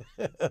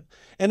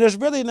 And it's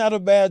really not a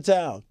bad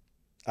town.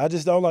 I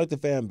just don't like the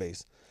fan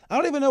base. I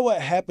don't even know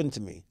what happened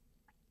to me.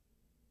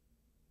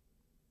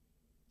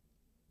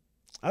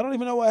 I don't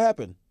even know what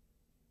happened.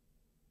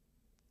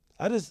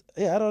 I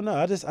don't know.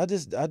 I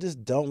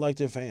just don't like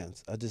their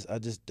fans. I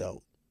just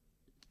don't.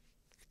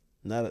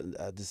 Not,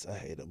 I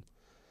hate them.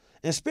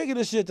 And speaking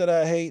of shit that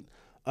I hate,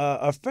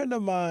 a friend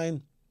of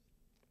mine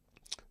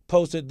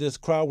posted this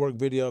crowd work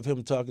video of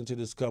him talking to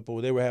this couple.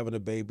 They were having a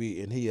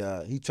baby, and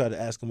he tried to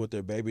ask them what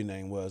their baby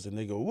name was, and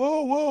they go,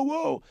 "Whoa, whoa,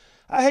 whoa!"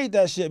 I hate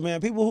that shit,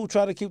 man. People who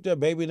try to keep their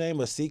baby name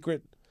a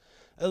secret,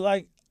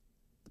 like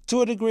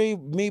to a degree,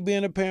 me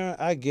being a parent,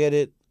 I get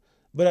it,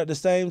 but at the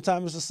same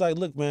time, it's just like,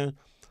 look, man,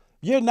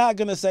 you're not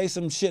gonna say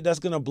some shit that's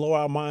gonna blow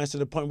our minds to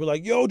the point we're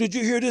like, "Yo, did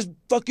you hear this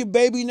fucking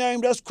baby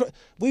name?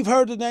 We've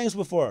heard the names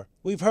before.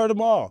 We've heard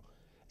them all,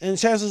 and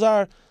chances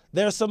are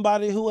there's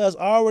somebody who has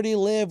already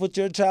lived with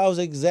your child's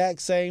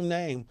exact same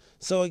name.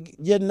 So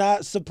you're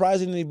not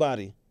surprising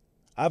anybody.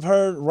 I've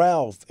heard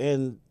Ralph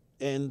and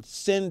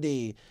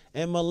Cindy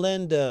and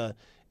Melinda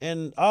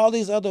and all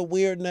these other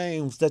weird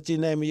names that you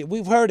name.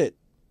 We've heard it.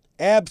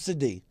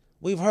 Absidy.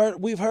 We've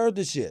heard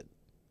the shit.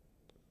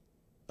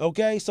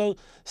 Okay? So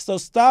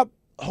stop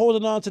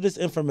holding on to this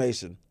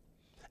information.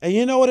 And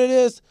you know what it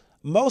is?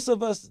 Most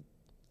of us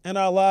in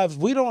our lives,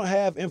 we don't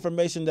have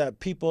information that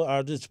people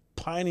are just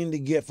pining to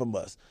get from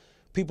us.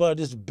 People are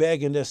just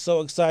begging. They're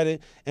so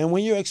excited. And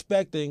when you're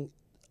expecting,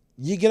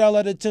 you get all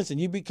that attention.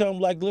 You become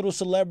like little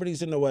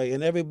celebrities in a way.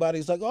 And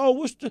everybody's like, oh,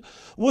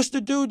 what's the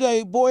due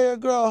date, boy or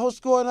girl? What's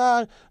going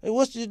on?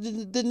 What's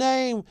the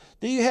name?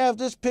 Do you have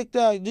this picked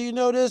out? Do you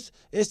know this?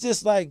 It's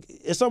just like,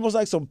 it's almost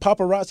like some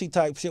paparazzi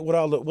type shit with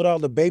all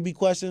the baby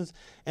questions.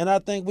 And I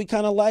think we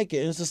kind of like it.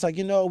 And it's just like,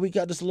 we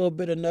got this little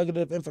bit of nugget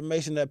of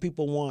information that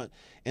people want.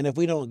 And if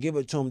we don't give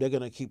it to them, they're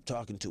going to keep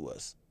talking to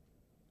us.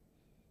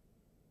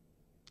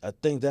 I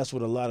think that's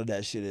what a lot of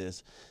that shit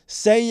is.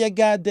 Say your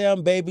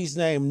goddamn baby's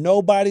name.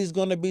 Nobody's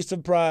going to be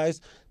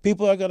surprised.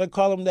 People are going to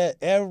call them that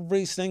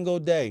every single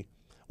day.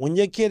 When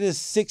your kid is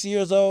 6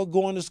 years old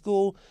going to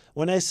school,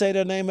 when they say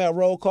their name at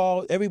roll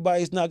call,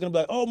 everybody's not going to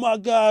be like, oh my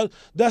God,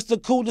 that's the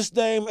coolest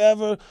name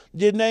ever.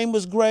 Your name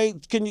was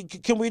great. Can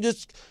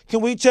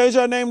we change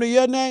our name to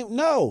your name?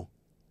 No.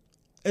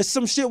 It's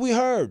some shit we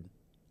heard.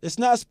 It's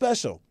not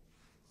special.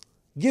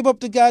 Give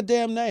up the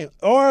goddamn name.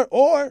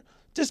 Or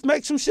just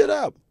make some shit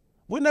up.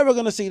 We're never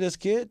gonna see this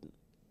kid.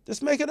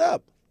 Just make it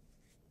up.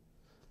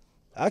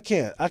 I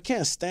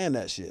can't stand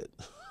that shit.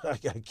 I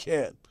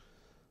can't.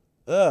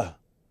 Ugh.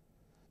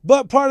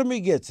 But part of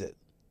me gets it.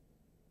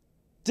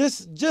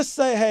 Just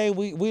say, hey,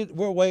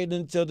 we're waiting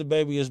until the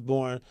baby is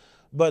born.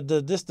 But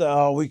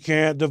we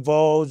can't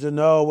divulge and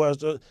no.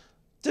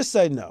 Just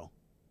say no.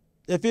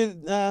 If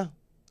I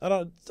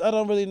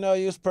don't really know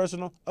you, it's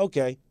personal.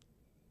 Okay.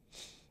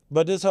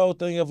 But this whole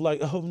thing of like,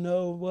 oh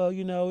no, well,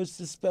 it's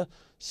just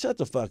shut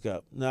the fuck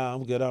up. Nah,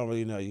 I'm good. I don't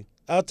really know you.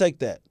 I'll take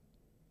that.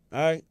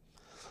 All right.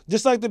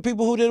 Just like the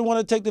people who didn't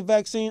want to take the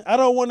vaccine, I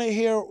don't want to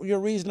hear your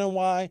reasoning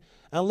why,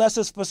 unless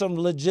it's for some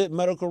legit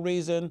medical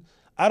reason.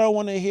 I don't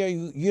want to hear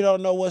you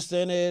don't know what's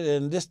in it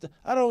and this.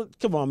 I don't.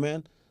 Come on,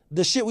 man.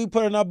 The shit we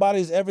put in our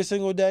bodies every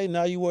single day.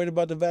 Now you worried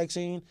about the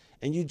vaccine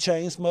and you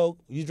chain smoke,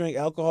 you drink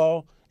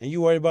alcohol, and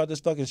you worried about this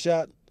fucking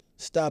shot.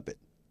 Stop it.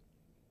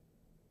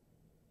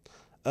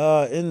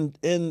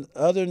 In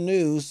other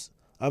news,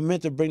 I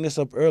meant to bring this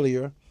up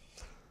earlier.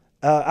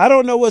 I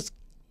don't know what's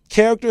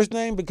character's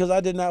name because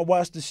I did not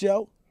watch the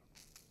show.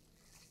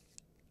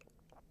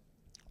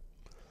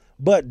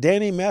 But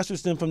Danny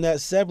Masterson from that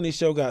 '70s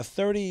show got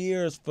 30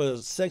 years for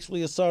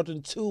sexually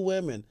assaulting 2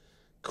 women.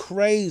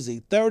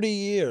 Crazy. 30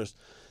 years.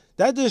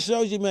 That just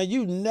shows you, man,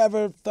 you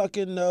never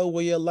fucking know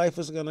where your life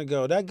is going to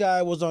go. That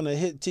guy was on a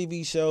hit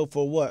TV show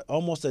for what?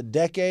 Almost a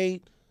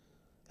decade?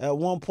 At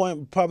one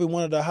point, probably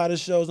one of the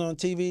hottest shows on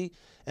TV.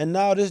 And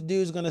now this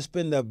dude's going to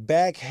spend the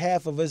back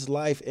half of his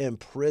life in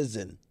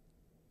prison.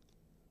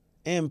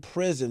 In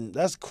prison.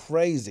 That's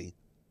crazy.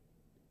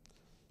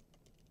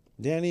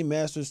 Danny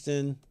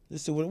Masterson.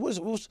 Let's see,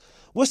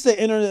 what's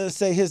the internet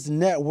say his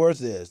net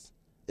worth is?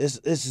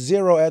 It's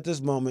zero at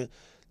this moment.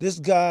 This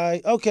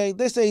guy, okay,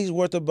 they say he's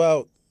worth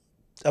about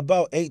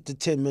 $8 to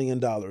 $10 million.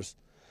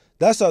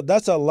 That's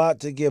a lot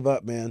to give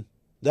up, man.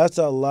 That's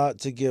a lot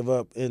to give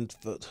up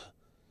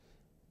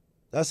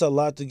That's a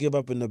lot to give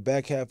up in the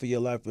back half of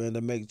your life, man,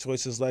 to make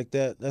choices like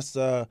that. That's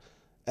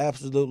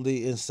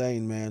absolutely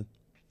insane, man.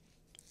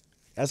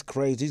 That's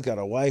crazy. He's got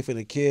a wife and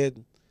a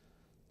kid.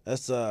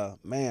 That's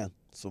man,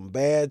 some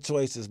bad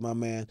choices, my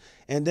man.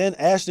 And then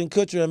Ashton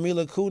Kutcher and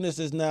Mila Kunis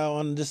is now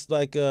on this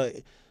like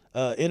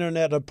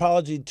internet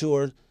apology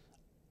tour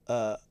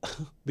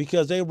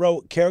because they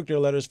wrote character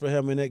letters for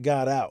him and it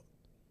got out.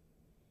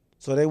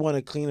 So they want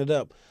to clean it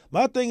up.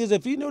 My thing is,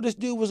 if you knew this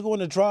dude was going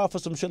to trial for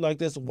some shit like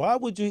this, why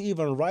would you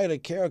even write a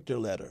character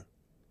letter?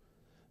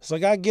 It's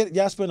like, I get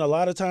y'all spend a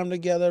lot of time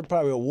together,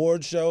 probably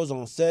award shows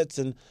on sets,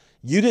 and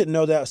you didn't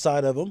know that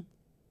side of him.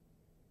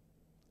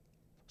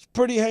 It's a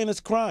pretty heinous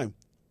crime.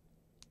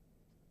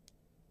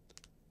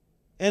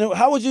 And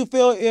how would you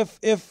feel if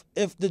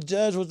the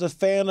judge was a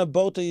fan of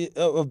both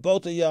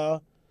of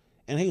y'all,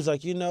 and he was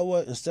like, you know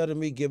what? Instead of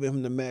me giving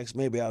him the max,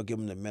 maybe I'll give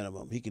him the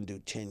minimum. He can do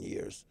 10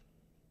 years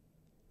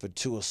for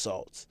 2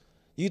 assaults.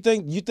 You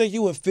think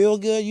you would feel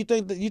good? You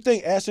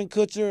think Ashton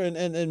Kutcher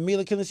and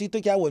Mila Kunis, you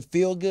think y'all would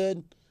feel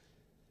good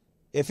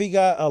if he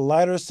got a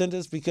lighter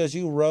sentence because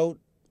you wrote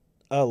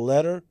a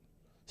letter?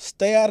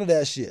 Stay out of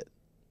that shit.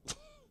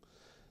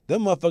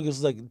 Them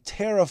motherfuckers like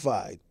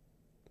terrified.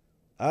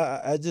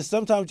 I just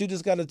sometimes you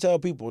just got to tell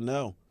people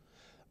no.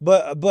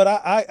 But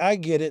I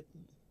get it.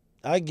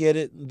 I get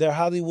it. They're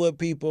Hollywood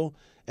people,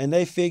 and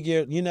they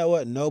figure, you know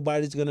what?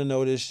 Nobody's gonna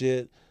know this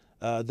shit.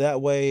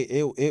 That way,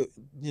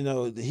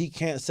 he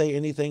can't say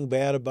anything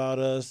bad about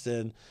us,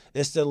 and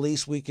it's the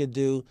least we could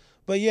do.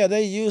 But yeah,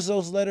 they use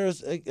those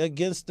letters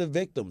against the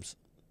victims.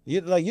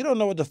 You don't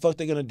know what the fuck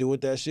they're gonna do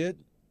with that shit.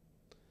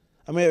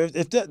 I mean,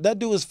 if that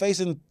dude is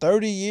facing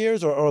 30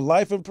 years or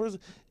life in prison,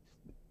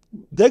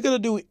 they're gonna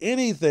do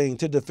anything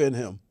to defend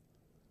him.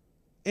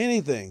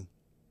 Anything.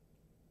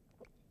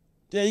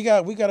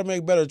 Yeah, we got to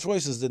make better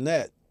choices than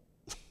that.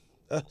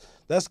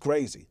 That's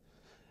crazy.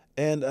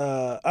 And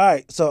all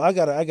right, so I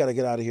gotta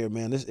get out of here,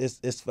 man.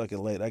 It's fucking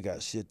late. I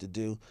got shit to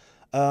do.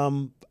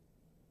 All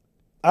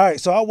right,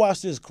 so I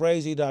watched this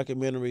crazy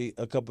documentary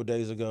a couple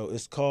days ago.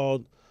 It's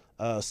called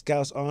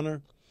Scout's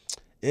Honor.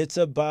 It's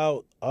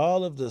about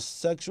all of the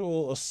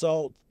sexual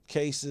assault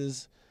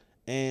cases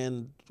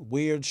and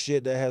weird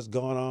shit that has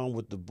gone on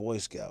with the Boy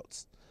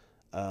Scouts.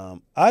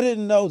 I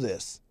didn't know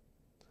this.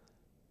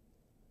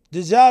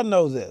 Did y'all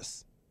know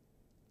this?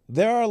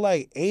 There are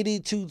like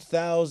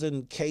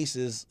 82,000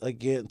 cases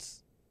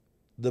against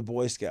the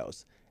Boy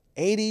Scouts.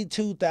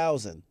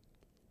 82,000.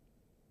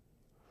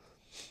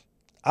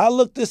 I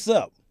looked this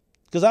up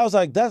because I was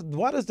like,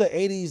 why does the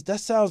 80s, that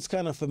sounds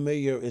kind of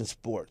familiar in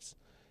sports.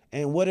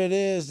 And what it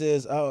is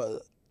this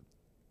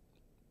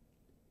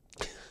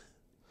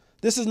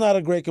is not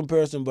a great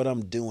comparison, but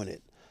I'm doing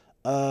it.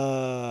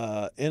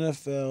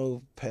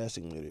 NFL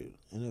passing leader.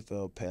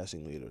 NFL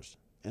passing leaders.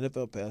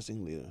 NFL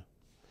passing leader.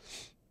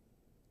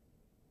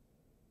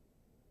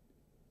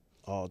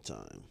 All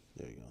time.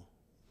 There you go.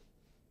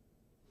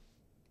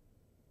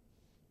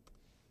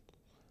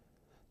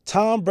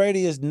 Tom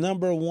Brady is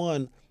number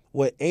 1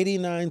 with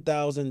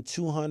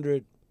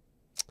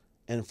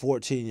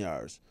 89,214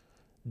 yards.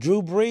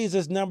 Drew Brees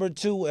is number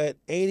 2 at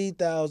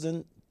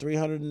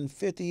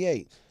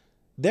 80,358.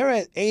 They're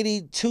at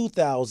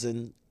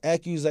 82,000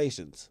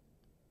 accusations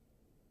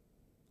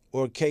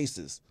or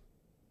cases.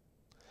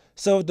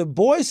 So if the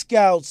Boy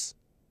Scouts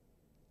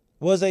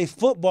was a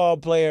football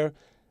player,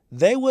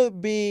 they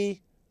would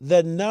be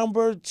the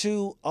number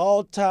 2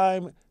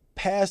 all-time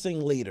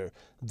passing leader.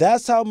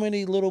 That's how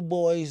many little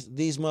boys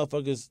these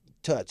motherfuckers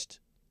touched.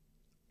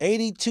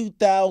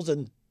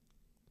 82,000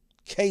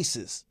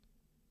 cases.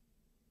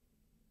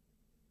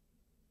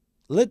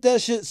 Let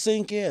that shit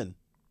sink in.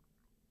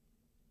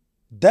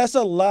 That's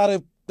a lot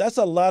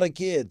of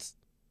kids.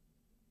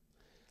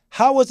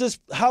 How is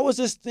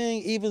this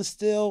thing even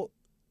still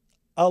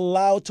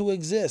allowed to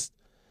exist?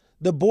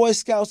 The Boy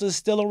Scouts is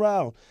still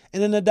around.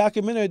 And in the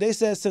documentary, they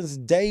said since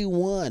day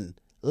one,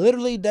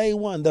 literally day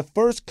one, the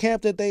first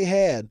camp that they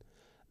had,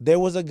 there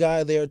was a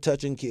guy there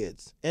touching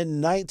kids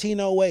in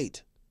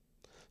 1908.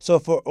 So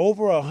for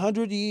over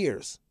 100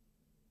 years,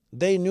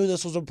 they knew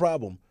this was a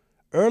problem.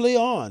 Early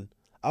on,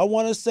 I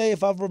want to say,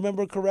 if I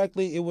remember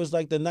correctly, it was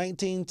like the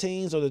 19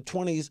 teens or the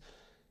 20s,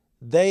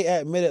 they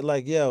admitted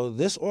like, yo,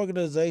 this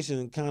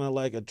organization kind of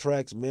like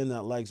attracts men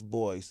that likes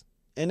boys.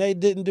 And they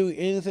didn't do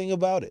anything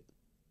about it.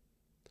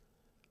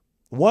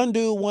 One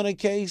dude won a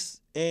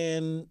case,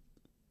 and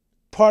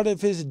part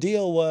of his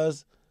deal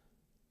was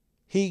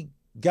he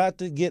got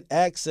to get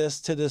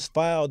access to this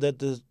file that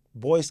the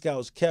Boy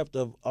Scouts kept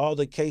of all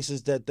the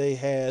cases that they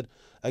had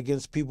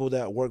against people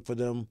that worked for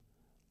them.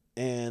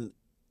 And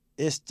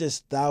it's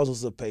just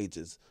thousands of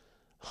pages,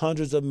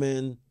 hundreds of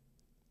men,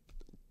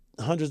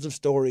 hundreds of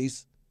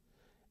stories.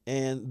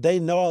 And they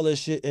know all this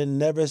shit and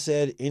never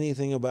said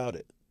anything about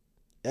it,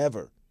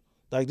 ever.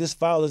 Like, this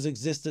file has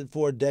existed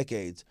for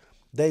decades.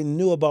 They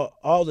knew about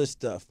all this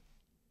stuff.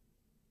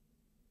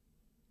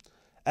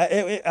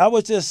 I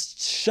was just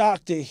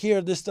shocked to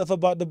hear this stuff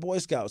about the Boy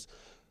Scouts.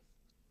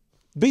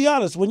 Be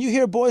honest, when you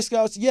hear Boy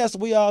Scouts, yes,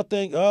 we all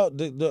think, oh,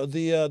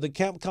 the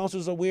camp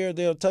counselors are weird,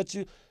 they'll touch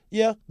you.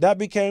 Yeah, that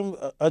became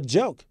a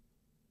joke.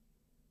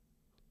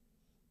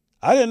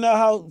 I didn't know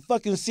how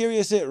fucking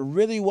serious it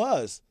really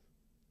was.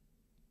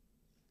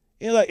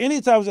 You know, like,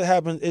 anytime it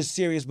happens, it's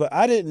serious, but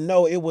I didn't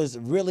know it was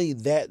really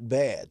that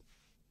bad.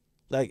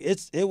 Like,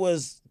 it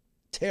was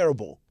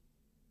terrible.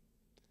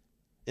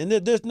 And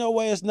there's no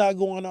way it's not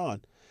going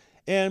on.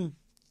 And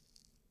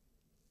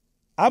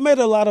I made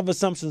a lot of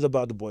assumptions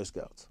about the Boy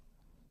Scouts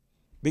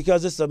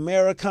because it's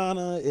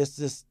Americana. It's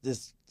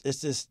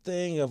this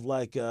thing of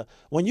like,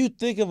 when you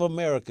think of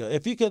America,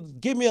 if you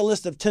could give me a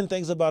list of 10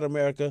 things about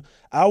America,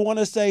 I want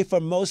to say for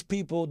most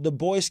people, the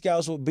Boy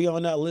Scouts would be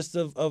on that list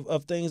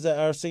of things that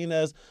are seen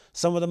as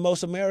some of the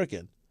most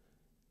American.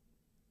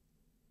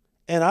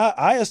 And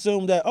I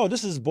assume that, oh,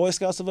 this is Boy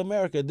Scouts of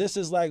America. This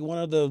is like one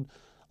of the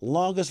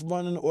longest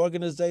running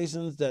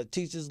organizations that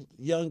teaches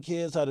young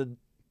kids how to,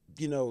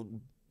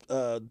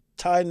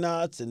 tie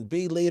knots and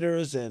be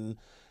leaders and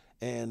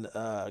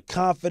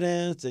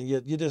confidence, and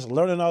you're just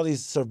learning all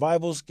these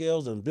survival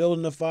skills and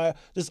building the fire.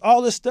 Just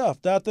all this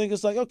stuff that I think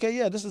it's like, okay,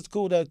 yeah, this is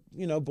cool that,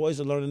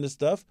 boys are learning this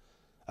stuff.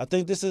 I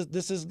think this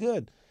is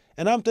good.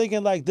 And I'm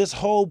thinking like this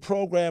whole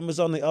program is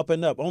on the up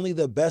and up. Only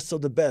the best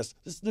of the best.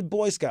 This is the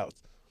Boy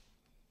Scouts.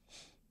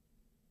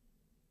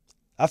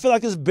 I feel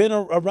like it's been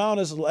around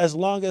as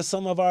long as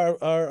some of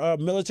our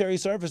military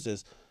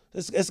services.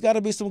 It's got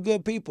to be some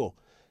good people.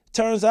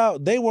 Turns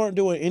out they weren't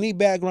doing any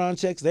background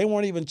checks. They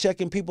weren't even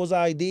checking people's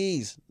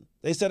IDs.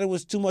 They said it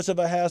was too much of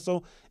a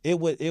hassle. It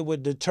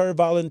would deter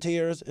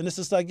volunteers. And it's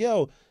just like,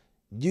 yo,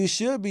 you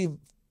should be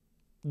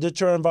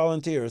deterring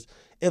volunteers.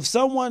 If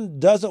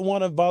someone doesn't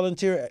want to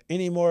volunteer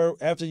anymore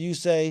after you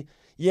say,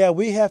 yeah,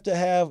 we have to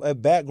have a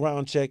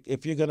background check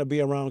if you're going to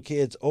be around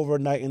kids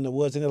overnight in the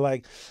woods, and they're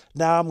like,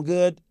 nah, I'm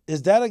good.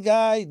 Is that a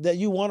guy that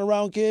you want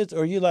around kids?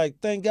 Or are you like,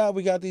 thank God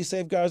we got these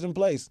safeguards in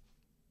place?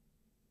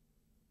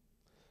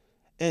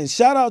 And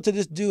shout out to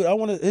this dude.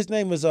 His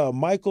name is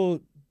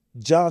Michael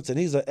Johnson.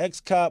 He's an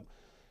ex-cop,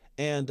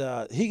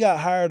 and he got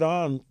hired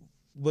on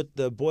with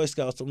the Boy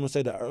Scouts, I'm going to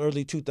say the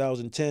early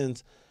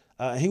 2010s.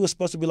 He was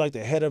supposed to be like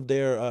the head of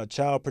their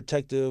child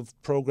protective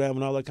program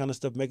and all that kind of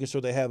stuff, making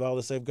sure they have all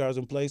the safeguards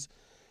in place.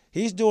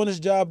 He's doing his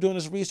job, doing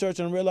his research,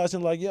 and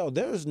realizing like, yo,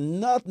 there's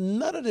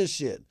none of this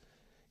shit.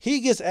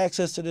 He gets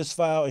access to this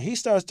file, and he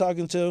starts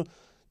talking to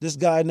this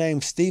guy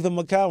named Stephen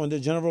McCowan, the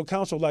general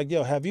counsel, like,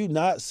 yo, have you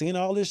not seen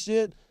all this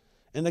shit?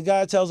 And the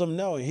guy tells him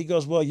no. And he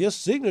goes, well, your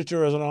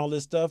signature is on all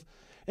this stuff.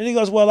 And he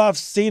goes, well, I've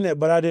seen it,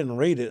 but I didn't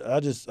read it. I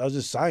just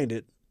signed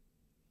it,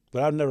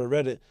 but I've never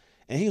read it.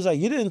 And he was like,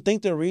 you didn't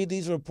think to read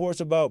these reports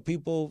about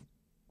people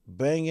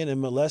banging and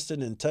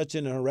molesting and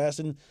touching and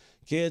harassing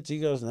kids? He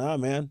goes, nah,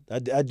 man, I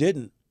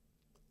didn't.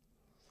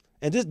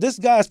 And this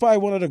guy is probably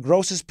one of the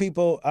grossest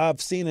people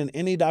I've seen in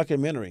any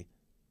documentary.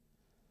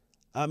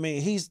 I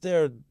mean, he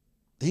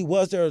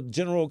was their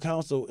general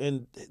counsel,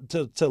 and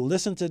to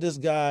listen to this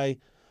guy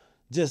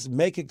just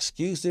make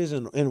excuses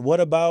and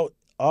what about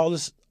all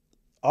this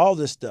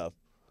stuff.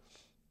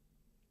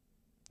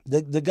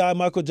 The guy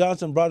Michael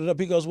Johnson brought it up.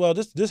 He goes, well,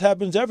 this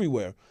happens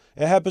everywhere.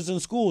 It happens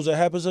in schools. It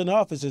happens in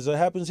offices. It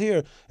happens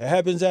here. It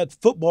happens at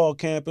football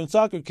camp and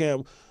soccer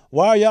camp.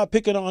 Why are y'all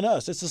picking on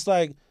us? It's just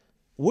like,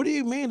 what do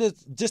you mean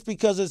it's just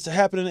because it's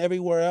happening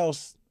everywhere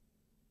else?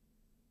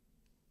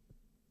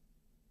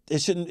 You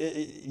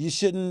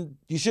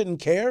shouldn't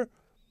care?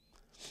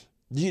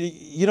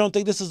 You don't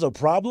think this is a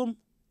problem?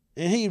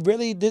 And he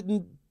really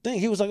didn't think.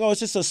 He was like, oh, it's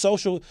just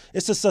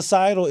it's a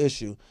societal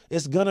issue.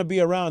 It's going to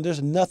be around.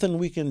 There's nothing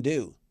we can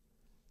do.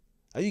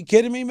 Are you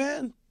kidding me,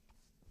 man?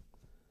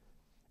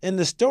 And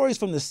the stories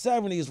from the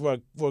 70s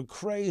were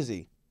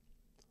crazy.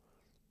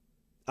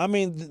 I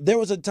mean, there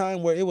was a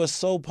time where it was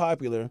so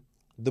popular,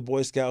 the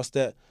Boy Scouts,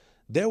 that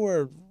there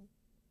were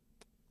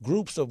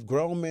groups of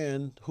grown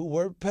men who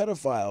were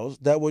pedophiles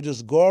that would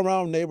just go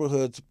around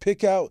neighborhoods,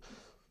 pick out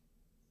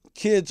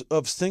kids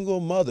of single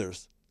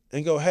mothers,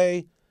 and go,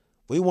 "Hey,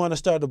 we want to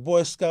start a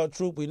Boy Scout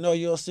troop. We know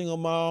you're a single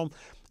mom.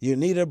 You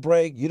need a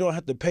break. You don't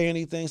have to pay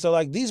anything." So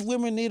like these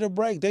women need a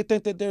break. They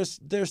think that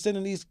they're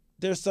sending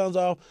their sons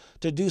off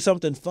to do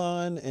something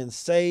fun and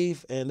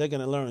safe, and they're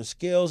gonna learn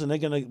skills, and they're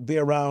gonna be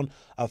around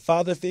a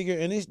father figure.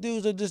 And these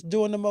dudes are just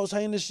doing the most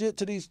heinous shit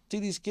to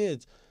these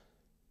kids.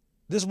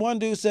 This one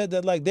dude said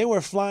that like they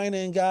were flying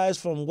in guys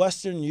from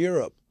Western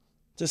Europe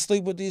to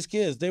sleep with these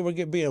kids. They were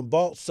being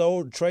bought,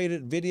 sold,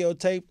 traded,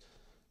 videotaped.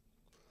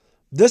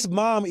 This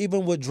mom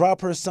even would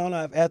drop her son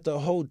off at the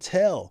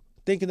hotel,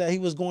 thinking that he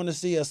was going to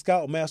see a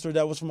scoutmaster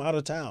that was from out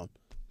of town.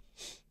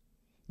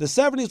 The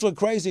 70s were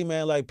crazy,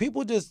 man. Like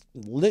people just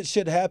let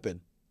shit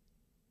happen.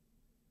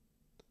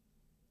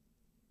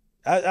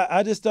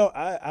 I just don't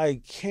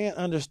I can't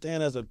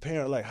understand as a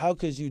parent, like how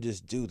could you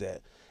just do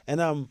that?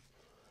 And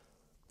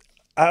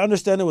I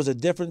understand it was a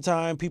different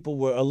time. People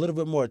were a little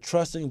bit more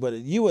trusting, but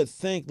you would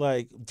think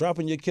like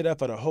dropping your kid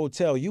off at a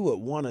hotel, you would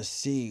want to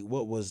see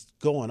what was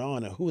going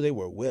on and who they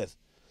were with.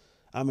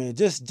 I mean,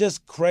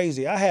 just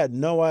crazy. I had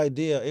no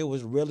idea it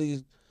was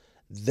really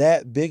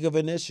that big of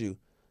an issue.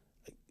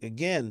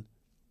 Again,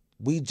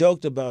 we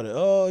joked about it.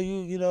 Oh,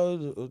 you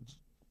know,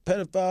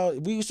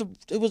 pedophile. We used to,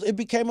 it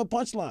became a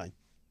punchline.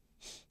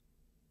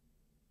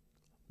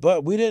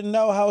 But we didn't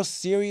know how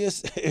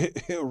serious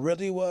it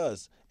really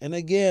was. And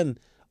again,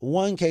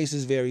 one case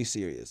is very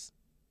serious.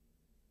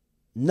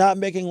 Not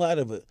making light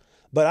of it.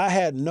 But I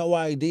had no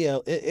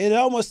idea. It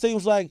almost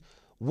seems like,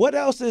 what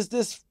else is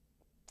this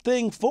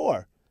thing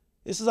for?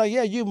 It's just like,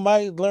 yeah, you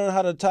might learn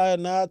how to tie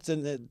knots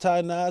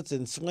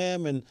and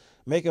swim and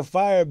make a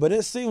fire, but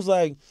it seems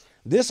like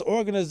this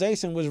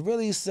organization was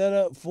really set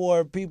up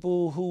for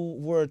people who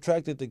were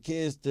attracted to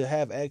kids to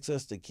have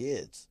access to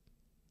kids.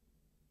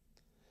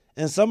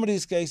 In some of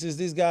these cases,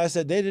 these guys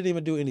said they didn't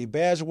even do any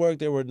badge work.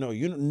 There were no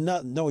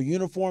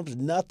uniforms,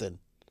 nothing.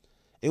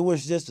 It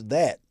was just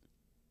that.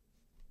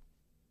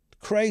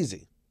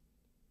 Crazy.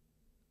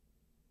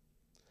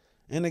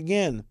 And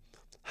again,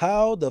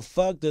 how the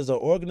fuck does an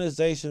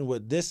organization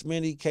with this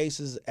many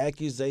cases,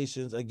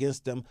 accusations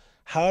against them,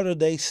 how do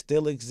they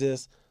still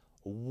exist?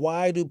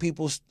 Why do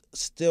people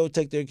still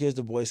take their kids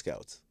to Boy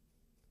Scouts?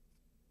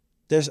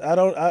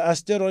 I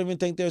still don't even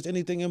think there's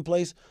anything in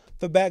place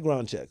for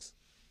background checks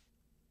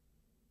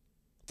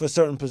for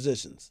certain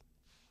positions.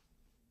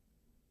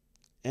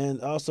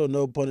 And also,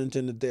 no pun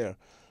intended there.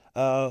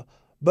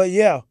 But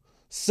yeah,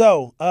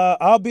 so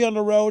I'll be on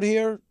the road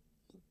here.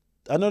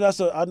 I know that's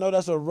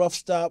a rough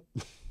stop.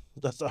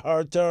 That's a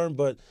hard turn,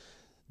 but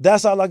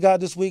that's all I got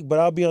this week. But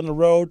I'll be on the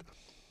road.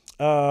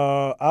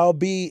 I'll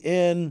be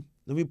in.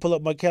 Let me pull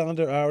up my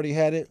calendar. I already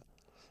had it.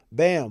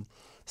 Bam.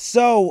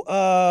 So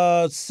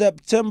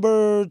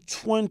September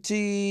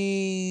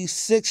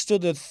 26th to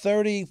the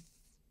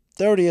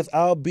 30th,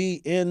 I'll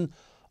be in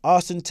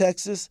Austin,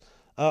 Texas.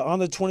 On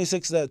the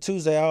 26th, that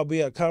Tuesday, I'll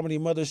be at Comedy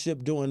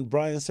Mothership doing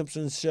Brian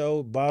Simpson's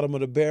show, Bottom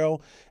of the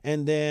Barrel.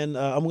 And then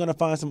I'm going to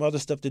find some other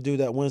stuff to do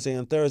that Wednesday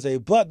and Thursday.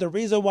 But the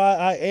reason why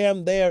I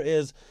am there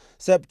is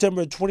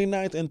September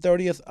 29th and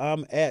 30th,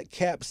 I'm at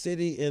Cap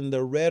City in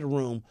the Red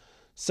Room.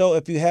 So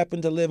if you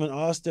happen to live in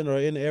Austin or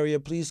in the area,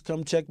 please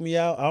come check me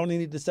out. I only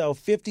need to sell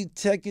 50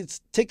 tickets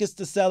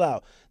to sell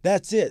out.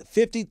 That's it.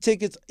 50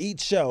 tickets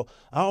each show.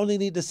 I only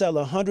need to sell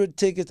 100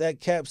 tickets at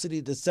Cap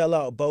City to sell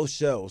out both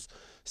shows.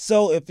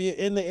 So if you're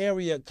in the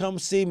area, come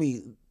see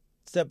me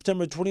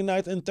September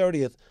 29th and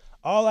 30th.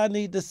 All I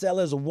need to sell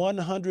is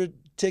 100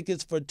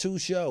 tickets for 2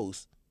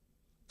 shows.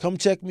 Come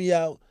check me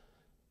out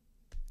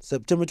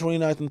September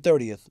 29th and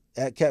 30th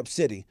at Cap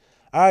City.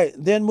 All right,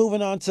 then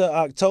moving on to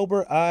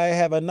October, I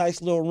have a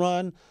nice little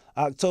run,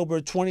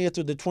 October 20th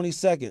through the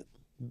 22nd.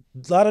 A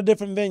lot of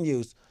different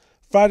venues.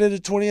 Friday the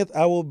 20th,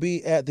 I will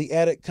be at the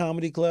Attic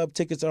Comedy Club.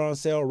 Tickets are on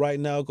sale right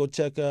now. Go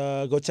check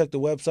the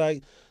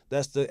website.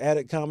 That's the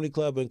Attic Comedy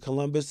Club in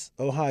Columbus,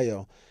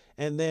 Ohio.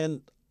 And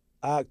then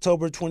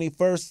October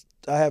 21st,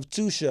 I have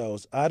 2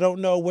 shows. I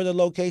don't know where the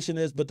location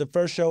is, but the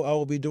first show I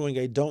will be doing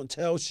a Don't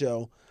Tell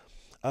show.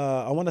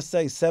 I want to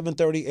say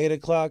 7:30, 8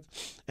 o'clock.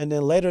 And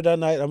then later that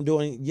night, I'm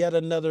doing yet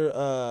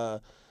another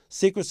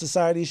Secret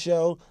Society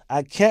show.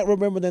 I can't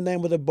remember the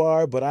name of the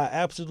bar, but I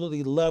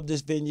absolutely love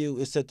this venue.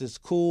 It's at this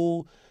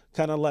cool,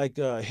 kind of like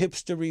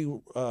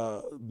hipstery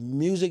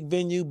music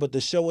venue, but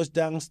the show is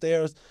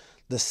downstairs.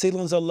 The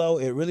ceilings are low.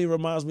 It really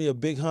reminds me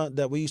of Big Hunt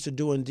that we used to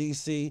do in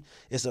D.C.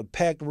 It's a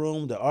packed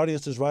room. The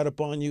audience is right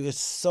up on you. It's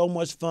so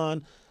much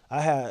fun.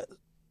 I had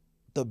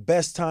the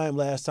best time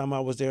last time I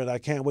was there, and I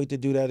can't wait to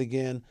do that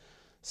again.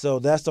 So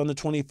that's on the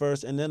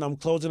 21st. And then I'm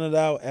closing it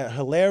out at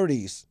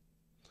Hilarities.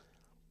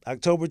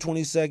 October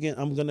 22nd,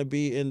 I'm going to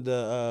be in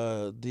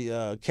the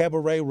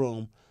Caberet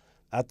room.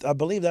 I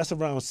believe that's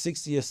around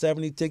 60 or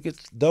 70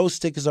 tickets. Those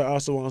tickets are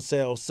also on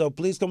sale. So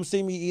please come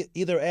see me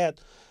either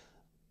at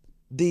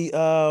the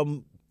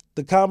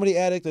Comedy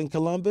Addict in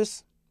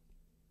Columbus,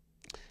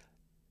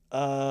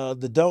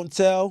 the Don't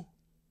Tell,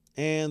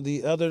 and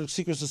the other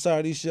Secret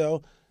Society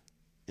show.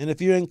 And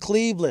if you're in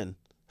Cleveland,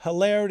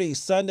 Hilarities,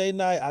 Sunday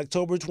night,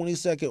 October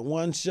 22nd,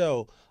 one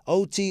show,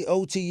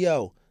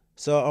 OTOTO.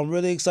 So I'm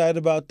really excited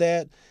about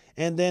that.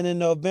 And then in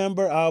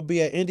November, I'll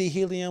be at Indy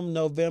Helium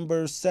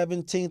November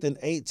 17th and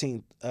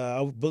 18th.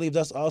 I believe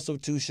that's also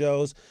two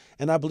shows.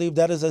 And I believe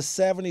that is a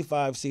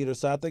 75-seater.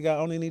 So I think I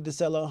only need to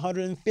sell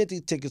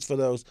 150 tickets for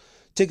those.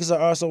 Tickets are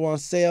also on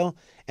sale.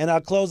 And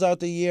I'll close out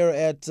the year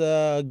at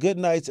Good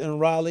Nights in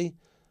Raleigh.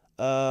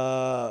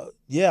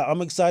 Yeah,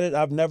 I'm excited.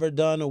 I've never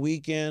done a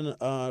weekend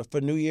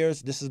for New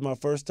Year's. This is my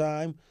first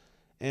time,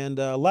 and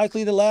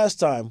likely the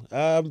last time.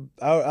 I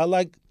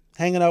like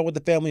hanging out with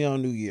the family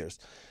on New Year's.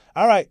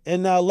 All right,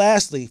 and now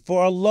lastly,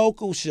 for a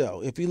local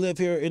show, if you live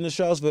here in the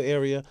Charlottesville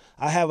area,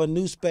 I have a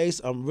new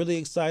space. I'm really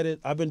excited.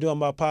 I've been doing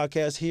my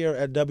podcast here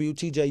at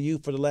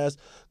WTJU for the last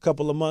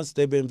couple of months.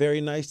 They've been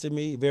very nice to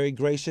me, very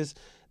gracious.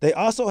 They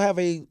also have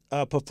a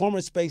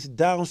performance space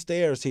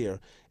downstairs here.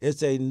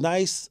 It's a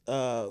nice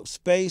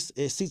space.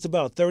 It seats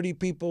about 30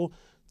 people.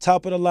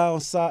 Top of the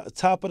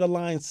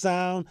line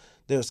sound.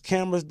 There's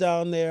cameras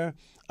down there.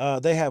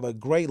 They have a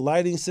great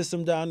lighting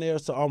system down there,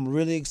 so I'm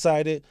really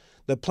excited.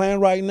 The plan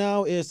right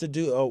now is to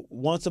do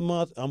once a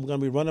month. I'm going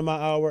to be running my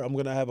hour. I'm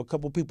going to have a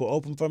couple people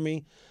open for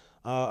me.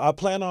 I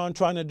plan on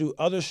trying to do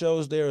other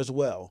shows there as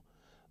well.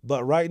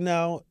 But right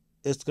now,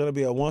 it's going to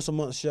be a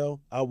once-a-month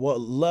show. I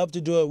would love to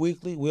do it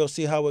weekly. We'll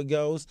see how it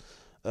goes.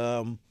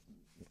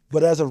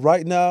 But as of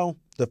right now,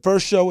 the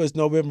first show is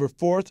November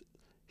 4th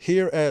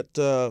here at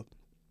the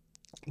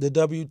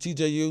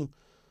WTJU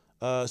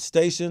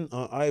station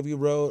on Ivy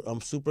Road.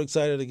 I'm super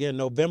excited. Again,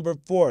 November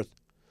 4th.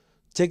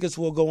 Tickets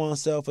will go on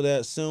sale for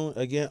that soon.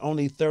 Again,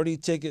 only 30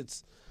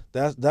 tickets.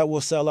 That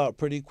will sell out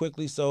pretty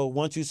quickly. So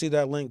once you see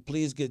that link,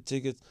 please get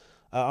tickets.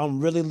 I'm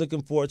really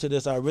looking forward to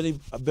this. I've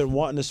been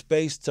wanting a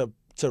space to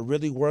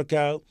really work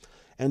out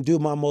and do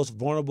my most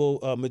vulnerable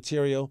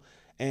material.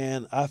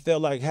 And I feel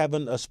like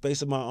having a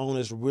space of my own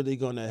is really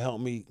going to help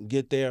me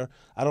get there.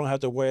 I don't have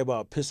to worry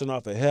about pissing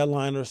off a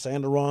headliner,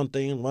 saying the wrong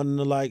thing, running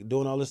the light,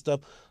 doing all this stuff.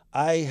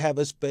 I have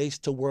a space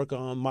to work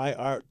on my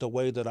art the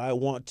way that I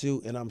want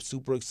to, and I'm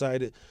super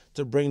excited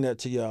to bring that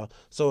to y'all.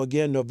 So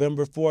again,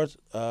 November 4th,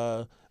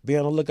 be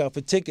on the lookout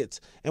for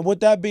tickets. And with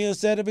that being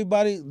said,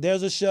 everybody,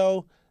 there's a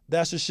show.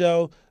 That's a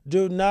show.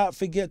 Do not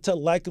forget to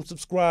like and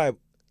subscribe.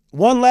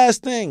 One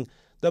last thing.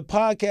 The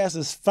podcast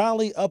is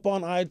finally up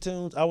on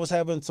iTunes. I was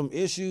having some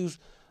issues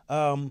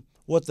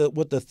with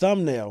the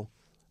thumbnail,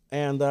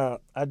 and I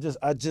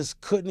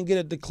just couldn't get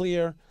it to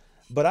clear.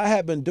 But I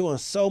have been doing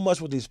so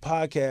much with these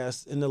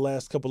podcasts in the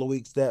last couple of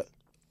weeks that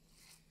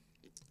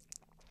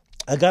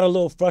I got a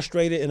little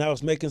frustrated, and I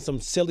was making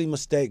some silly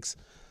mistakes.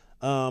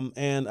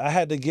 And I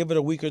had to give it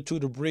a week or two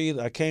to breathe.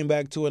 I came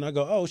back to it, and I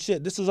go, oh,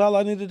 shit, this is all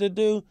I needed to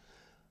do?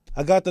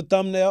 I got the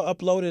thumbnail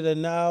uploaded,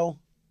 and now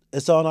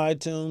it's on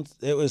iTunes.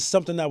 It was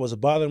something that was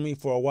bothering me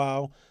for a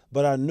while,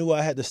 but I knew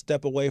I had to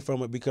step away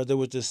from it because it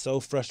was just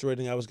so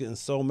frustrating. I was getting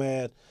so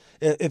mad.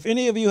 If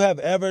any of you have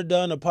ever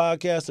done a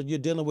podcast or you're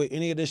dealing with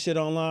any of this shit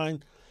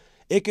online,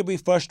 it can be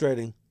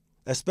frustrating,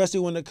 especially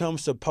when it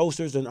comes to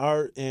posters and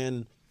art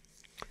and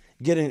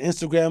getting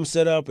Instagram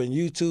set up and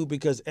YouTube,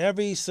 because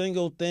every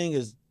single thing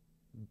is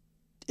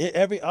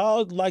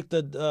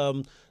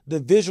the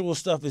visual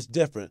stuff is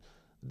different.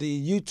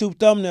 The YouTube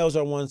thumbnails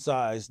are one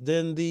size.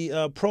 Then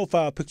the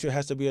profile picture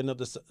has to be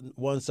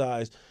one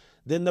size.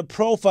 Then the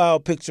profile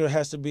picture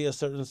has to be a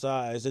certain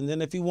size. And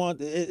then if you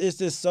want, it's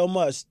just so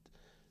much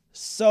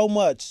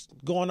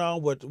going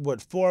on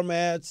with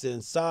formats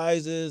and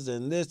sizes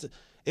and this.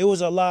 It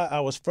was a lot.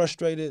 I was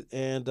frustrated,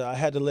 and I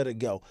had to let it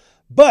go.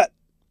 But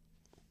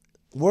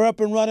we're up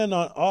and running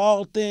on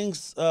all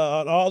things,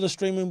 on all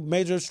the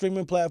major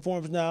streaming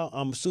platforms now.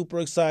 I'm super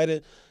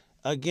excited.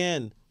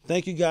 Again,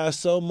 thank you guys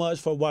so much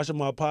for watching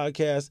my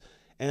podcast.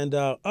 And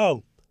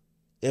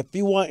if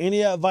you want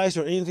any advice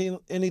or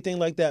anything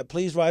like that,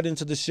 please write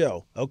into the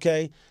show,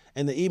 okay?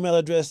 And the email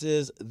address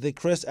is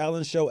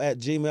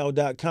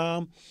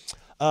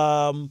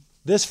thechrisallenshow@gmail.com.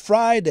 This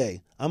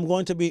Friday, I'm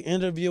going to be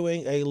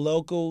interviewing a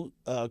local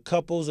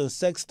couples and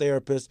sex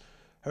therapist.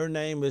 Her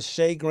name is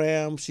Shay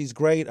Graham. She's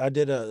great. I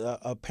did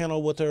a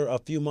panel with her a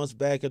few months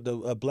back at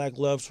the Black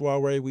Love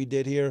soiree we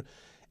did here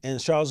in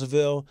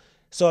Charlottesville.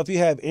 So if you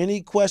have any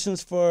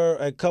questions for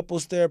a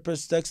couples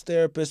therapist, sex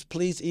therapist,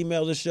 please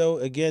email the show.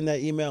 Again,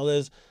 that email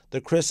is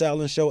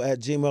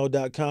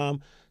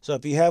thechrisallenshow@gmail.com. So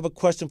if you have a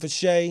question for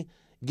Shay,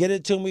 get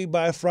it to me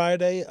by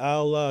Friday.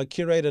 I'll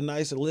curate a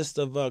nice list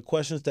of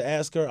questions to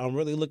ask her. I'm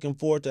really looking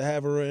forward to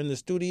having her in the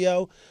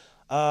studio.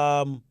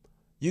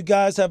 You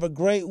guys have a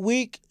great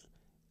week.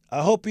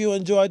 I hope you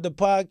enjoyed the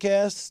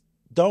podcast.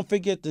 Don't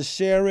forget to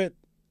share it.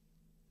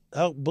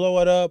 Help blow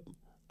it up.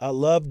 I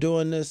love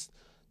doing this.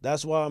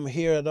 That's why I'm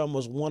here at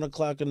almost 1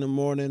 o'clock in the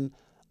morning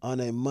on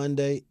a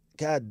Monday.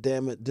 God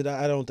damn it.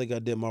 I don't think I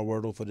did my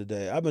Wordle for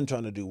today. I've been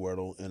trying to do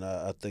Wordle, and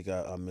I think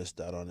I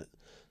missed out on it.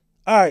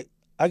 All right.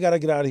 I got to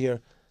get out of here.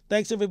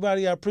 Thanks,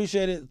 everybody. I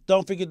appreciate it.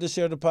 Don't forget to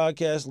share the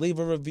podcast. Leave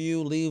a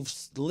review.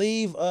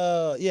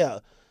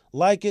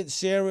 Like it,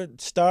 share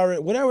it, star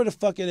it, whatever the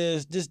fuck it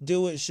is. Just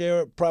do it,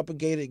 share it,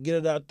 propagate it, get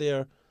it out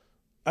there.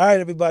 All right,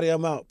 everybody,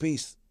 I'm out.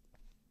 Peace.